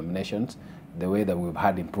seen in the nominations, the way that we've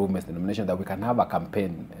had improvements in the nomination, that we can have a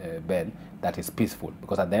campaign, Ben, that is peaceful.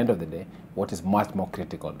 Because at the end of the day, what is much more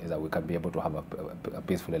critical is that we can be able to have a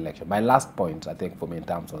peaceful election. My last point, I think, for me in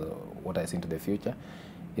terms of what I see into the future,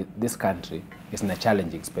 this country is in a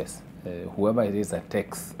challenging space. Whoever it is that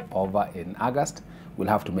takes over in August will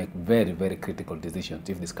have to make very, very critical decisions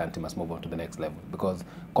if this country must move on to the next level. Because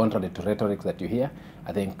contrary to rhetoric that you hear,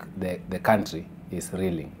 I think the country is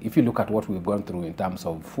reeling. If you look at what we've gone through in terms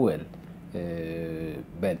of fuel,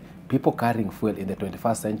 Ben, people carrying fuel in the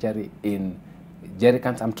 21st century in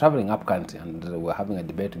jerrycans. I'm traveling up country and we're having a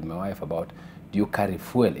debate with my wife about do you carry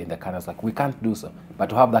fuel in the car? It's like, we can't do so. But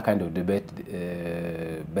to have that kind of debate,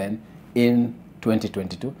 Ben, in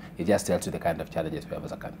 2022, it just tells you the kind of challenges we have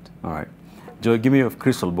as a country. All right. Joy, give me a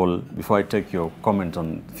crystal ball before I take your comment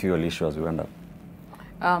on fuel issue as we end up.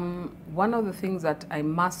 One of the things that I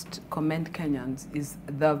must commend Kenyans is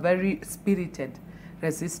the very spirited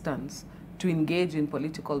resistance to engage in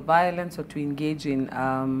political violence or to engage in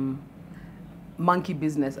monkey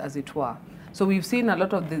business, as it were. So we've seen a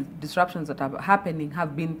lot of the disruptions that are happening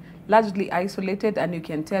have been largely isolated, and you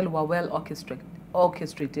can tell were well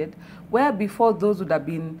orchestrated, where before those would have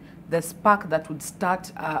been the spark that would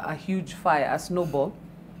start a huge fire, a snowball.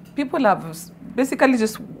 People have basically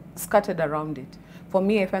just scattered around it. For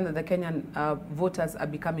me, I find that the Kenyan voters are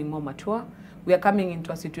becoming more mature. We are coming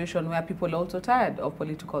into a situation where people are also tired of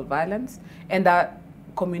political violence and are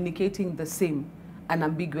communicating the same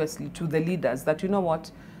unambiguously to the leaders that, you know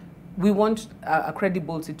what, we want a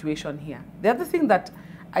credible situation here. The other thing that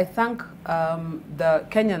I thank the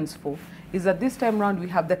Kenyans for is that this time around we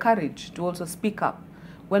have the courage to also speak up.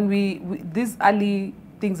 When these early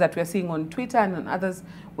things that we're seeing on Twitter and on others,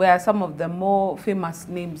 where some of the more famous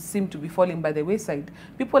names seem to be falling by the wayside,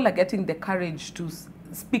 people are getting the courage to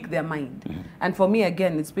speak their mind. And for me,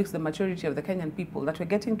 again, it speaks the maturity of the Kenyan people, that we're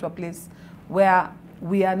getting to a place where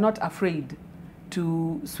we are not afraid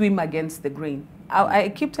to swim against the grain. I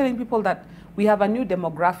keep telling people that we have a new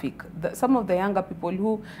demographic, some of the younger people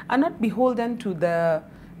who are not beholden to the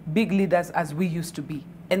big leaders as we used to be.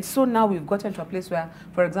 And so now we've gotten to a place where,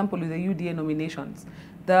 for example, with the UDA nominations,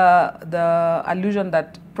 the allusion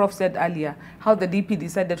that Prof said earlier, how the DP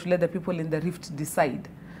decided to let the people in the Rift decide.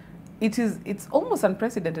 It's almost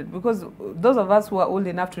unprecedented, because those of us who are old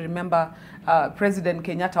enough to remember President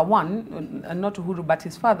Kenyatta won, and not Uhuru but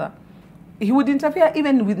his father, he would interfere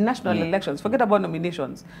even with national elections. Forget about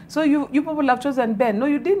nominations. So you people have chosen Ben. No,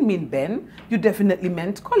 you didn't mean Ben. You definitely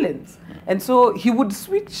meant Collins. And so he would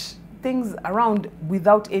switch things around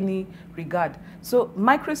without any regard. So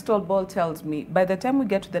my crystal ball tells me by the time we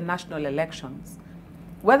get to the national elections,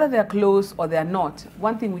 whether they're close or they're not,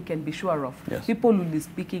 one thing we can be sure of, people will be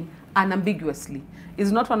speaking unambiguously. It's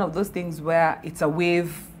not one of those things where it's a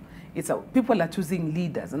wave, people are choosing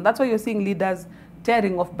leaders. And that's why you're seeing leaders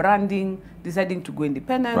tearing off branding, deciding to go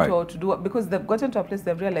independent or to do, because they've gotten to a place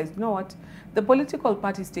they've realized, you know what, the political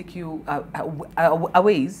parties take you a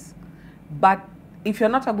ways, but if you're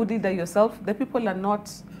not a good leader yourself, the people are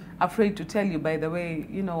not afraid to tell you, by the way,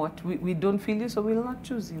 you know what, we don't feel you, so we'll not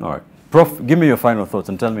choose you. All right. Prof, give me your final thoughts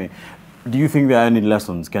and tell me, do you think there are any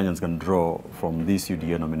lessons Kenyans can draw from these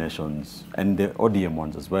UDA nominations and the ODM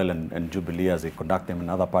ones as well, and Jubilee as they conduct them,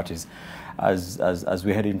 and other parties as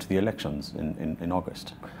we head into the elections in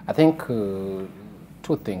August? I think two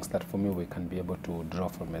things that for me we can be able to draw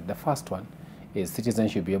from it. The first one is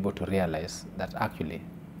citizens should be able to realize that actually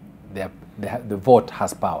the vote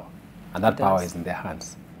has power, and that power is in their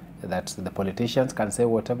hands. That the politicians can say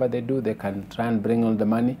whatever they do, they can try and bring all the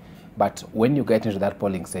money, but when you get into that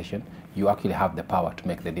polling station, you actually have the power to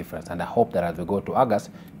make the difference. And I hope that as we go to August,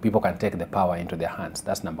 people can take the power into their hands.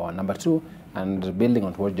 That's number one. Number two, and building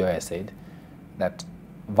on what Joy said, that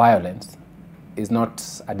violence is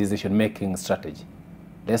not a decision-making strategy.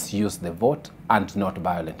 Let's use the vote and not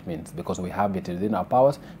violent means, because we have it within our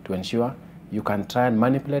powers to ensure you can try and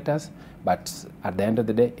manipulate us, but at the end of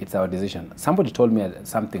the day, it's our decision. Somebody told me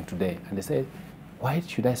something today, and they said, why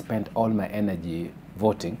should I spend all my energy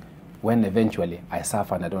voting when eventually I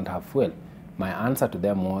suffer and I don't have fuel? My answer to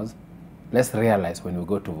them was, let's realize when we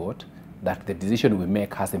go to vote that the decision we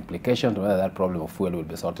make has implications on whether that problem of fuel will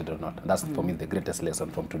be sorted or not. And that's, for me, the greatest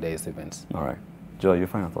lesson from today's events. All right. Joy, your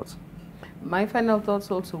final thoughts? My final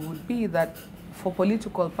thoughts also would be that for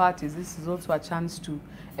political parties, this is also a chance to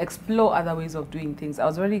explore other ways of doing things. I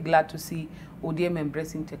was very glad to see ODM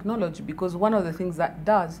embracing technology, because one of the things that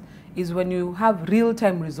does is when you have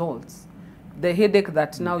real-time results, the headache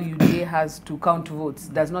that now UDA has to count votes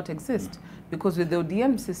does not exist, because with the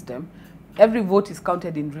ODM system, every vote is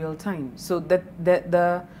counted in real time. So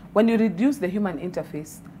that when you reduce the human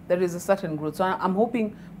interface, there is a certain growth. So I'm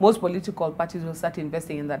hoping most political parties will start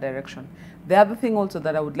investing in that direction. The other thing also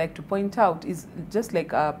that I would like to point out is, just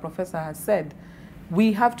like our professor has said,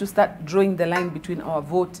 we have to start drawing the line between our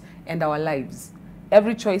vote and our lives.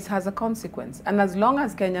 Every choice has a consequence. And as long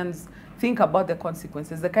as Kenyans think about the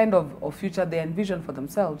consequences, the kind of future they envision for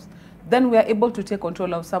themselves, then we are able to take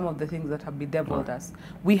control of some of the things that have bedeviled us.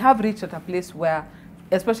 We have reached at a place where,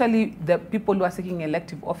 especially the people who are seeking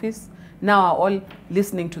elective office, now are all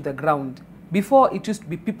listening to the ground. Before, it used to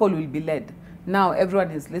be people will be led. Now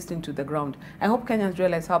everyone is listening to the ground. I hope Kenyans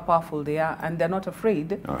realize how powerful they are, and they're not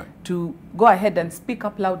afraid to go ahead and speak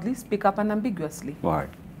up loudly, speak up unambiguously. All right.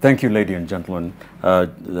 Thank you, ladies and gentlemen.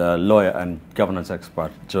 Lawyer and governance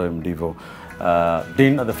expert Joy Mdivo,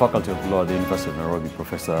 Dean at the Faculty of Law at the University of Nairobi,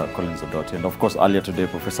 Professor Collins Odoti, and of course earlier today,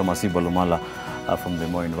 Professor Masiba Lumala from the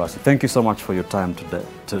Moi University. Thank you so much for your time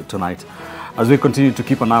tonight. As we continue to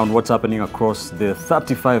keep an eye on what's happening across the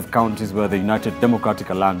 35 counties where the United Democratic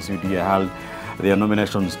Alliance, UDA, held their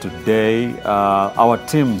nominations today, our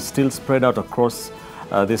team still spread out across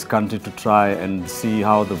this country to try and see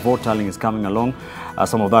how the vote tallying is coming along.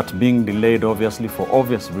 Some of that being delayed, obviously, for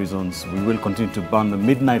obvious reasons. We will continue to burn the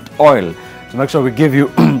midnight oil to make sure we give you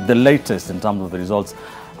the latest in terms of the results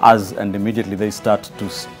as and immediately they start to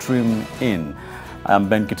stream in. I am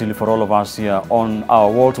Ben Kitili for all of us here on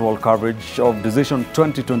our wall-to-wall coverage of Decision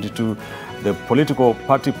 2022, the political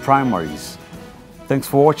party primaries. Thanks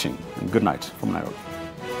for watching and good night from Nairobi.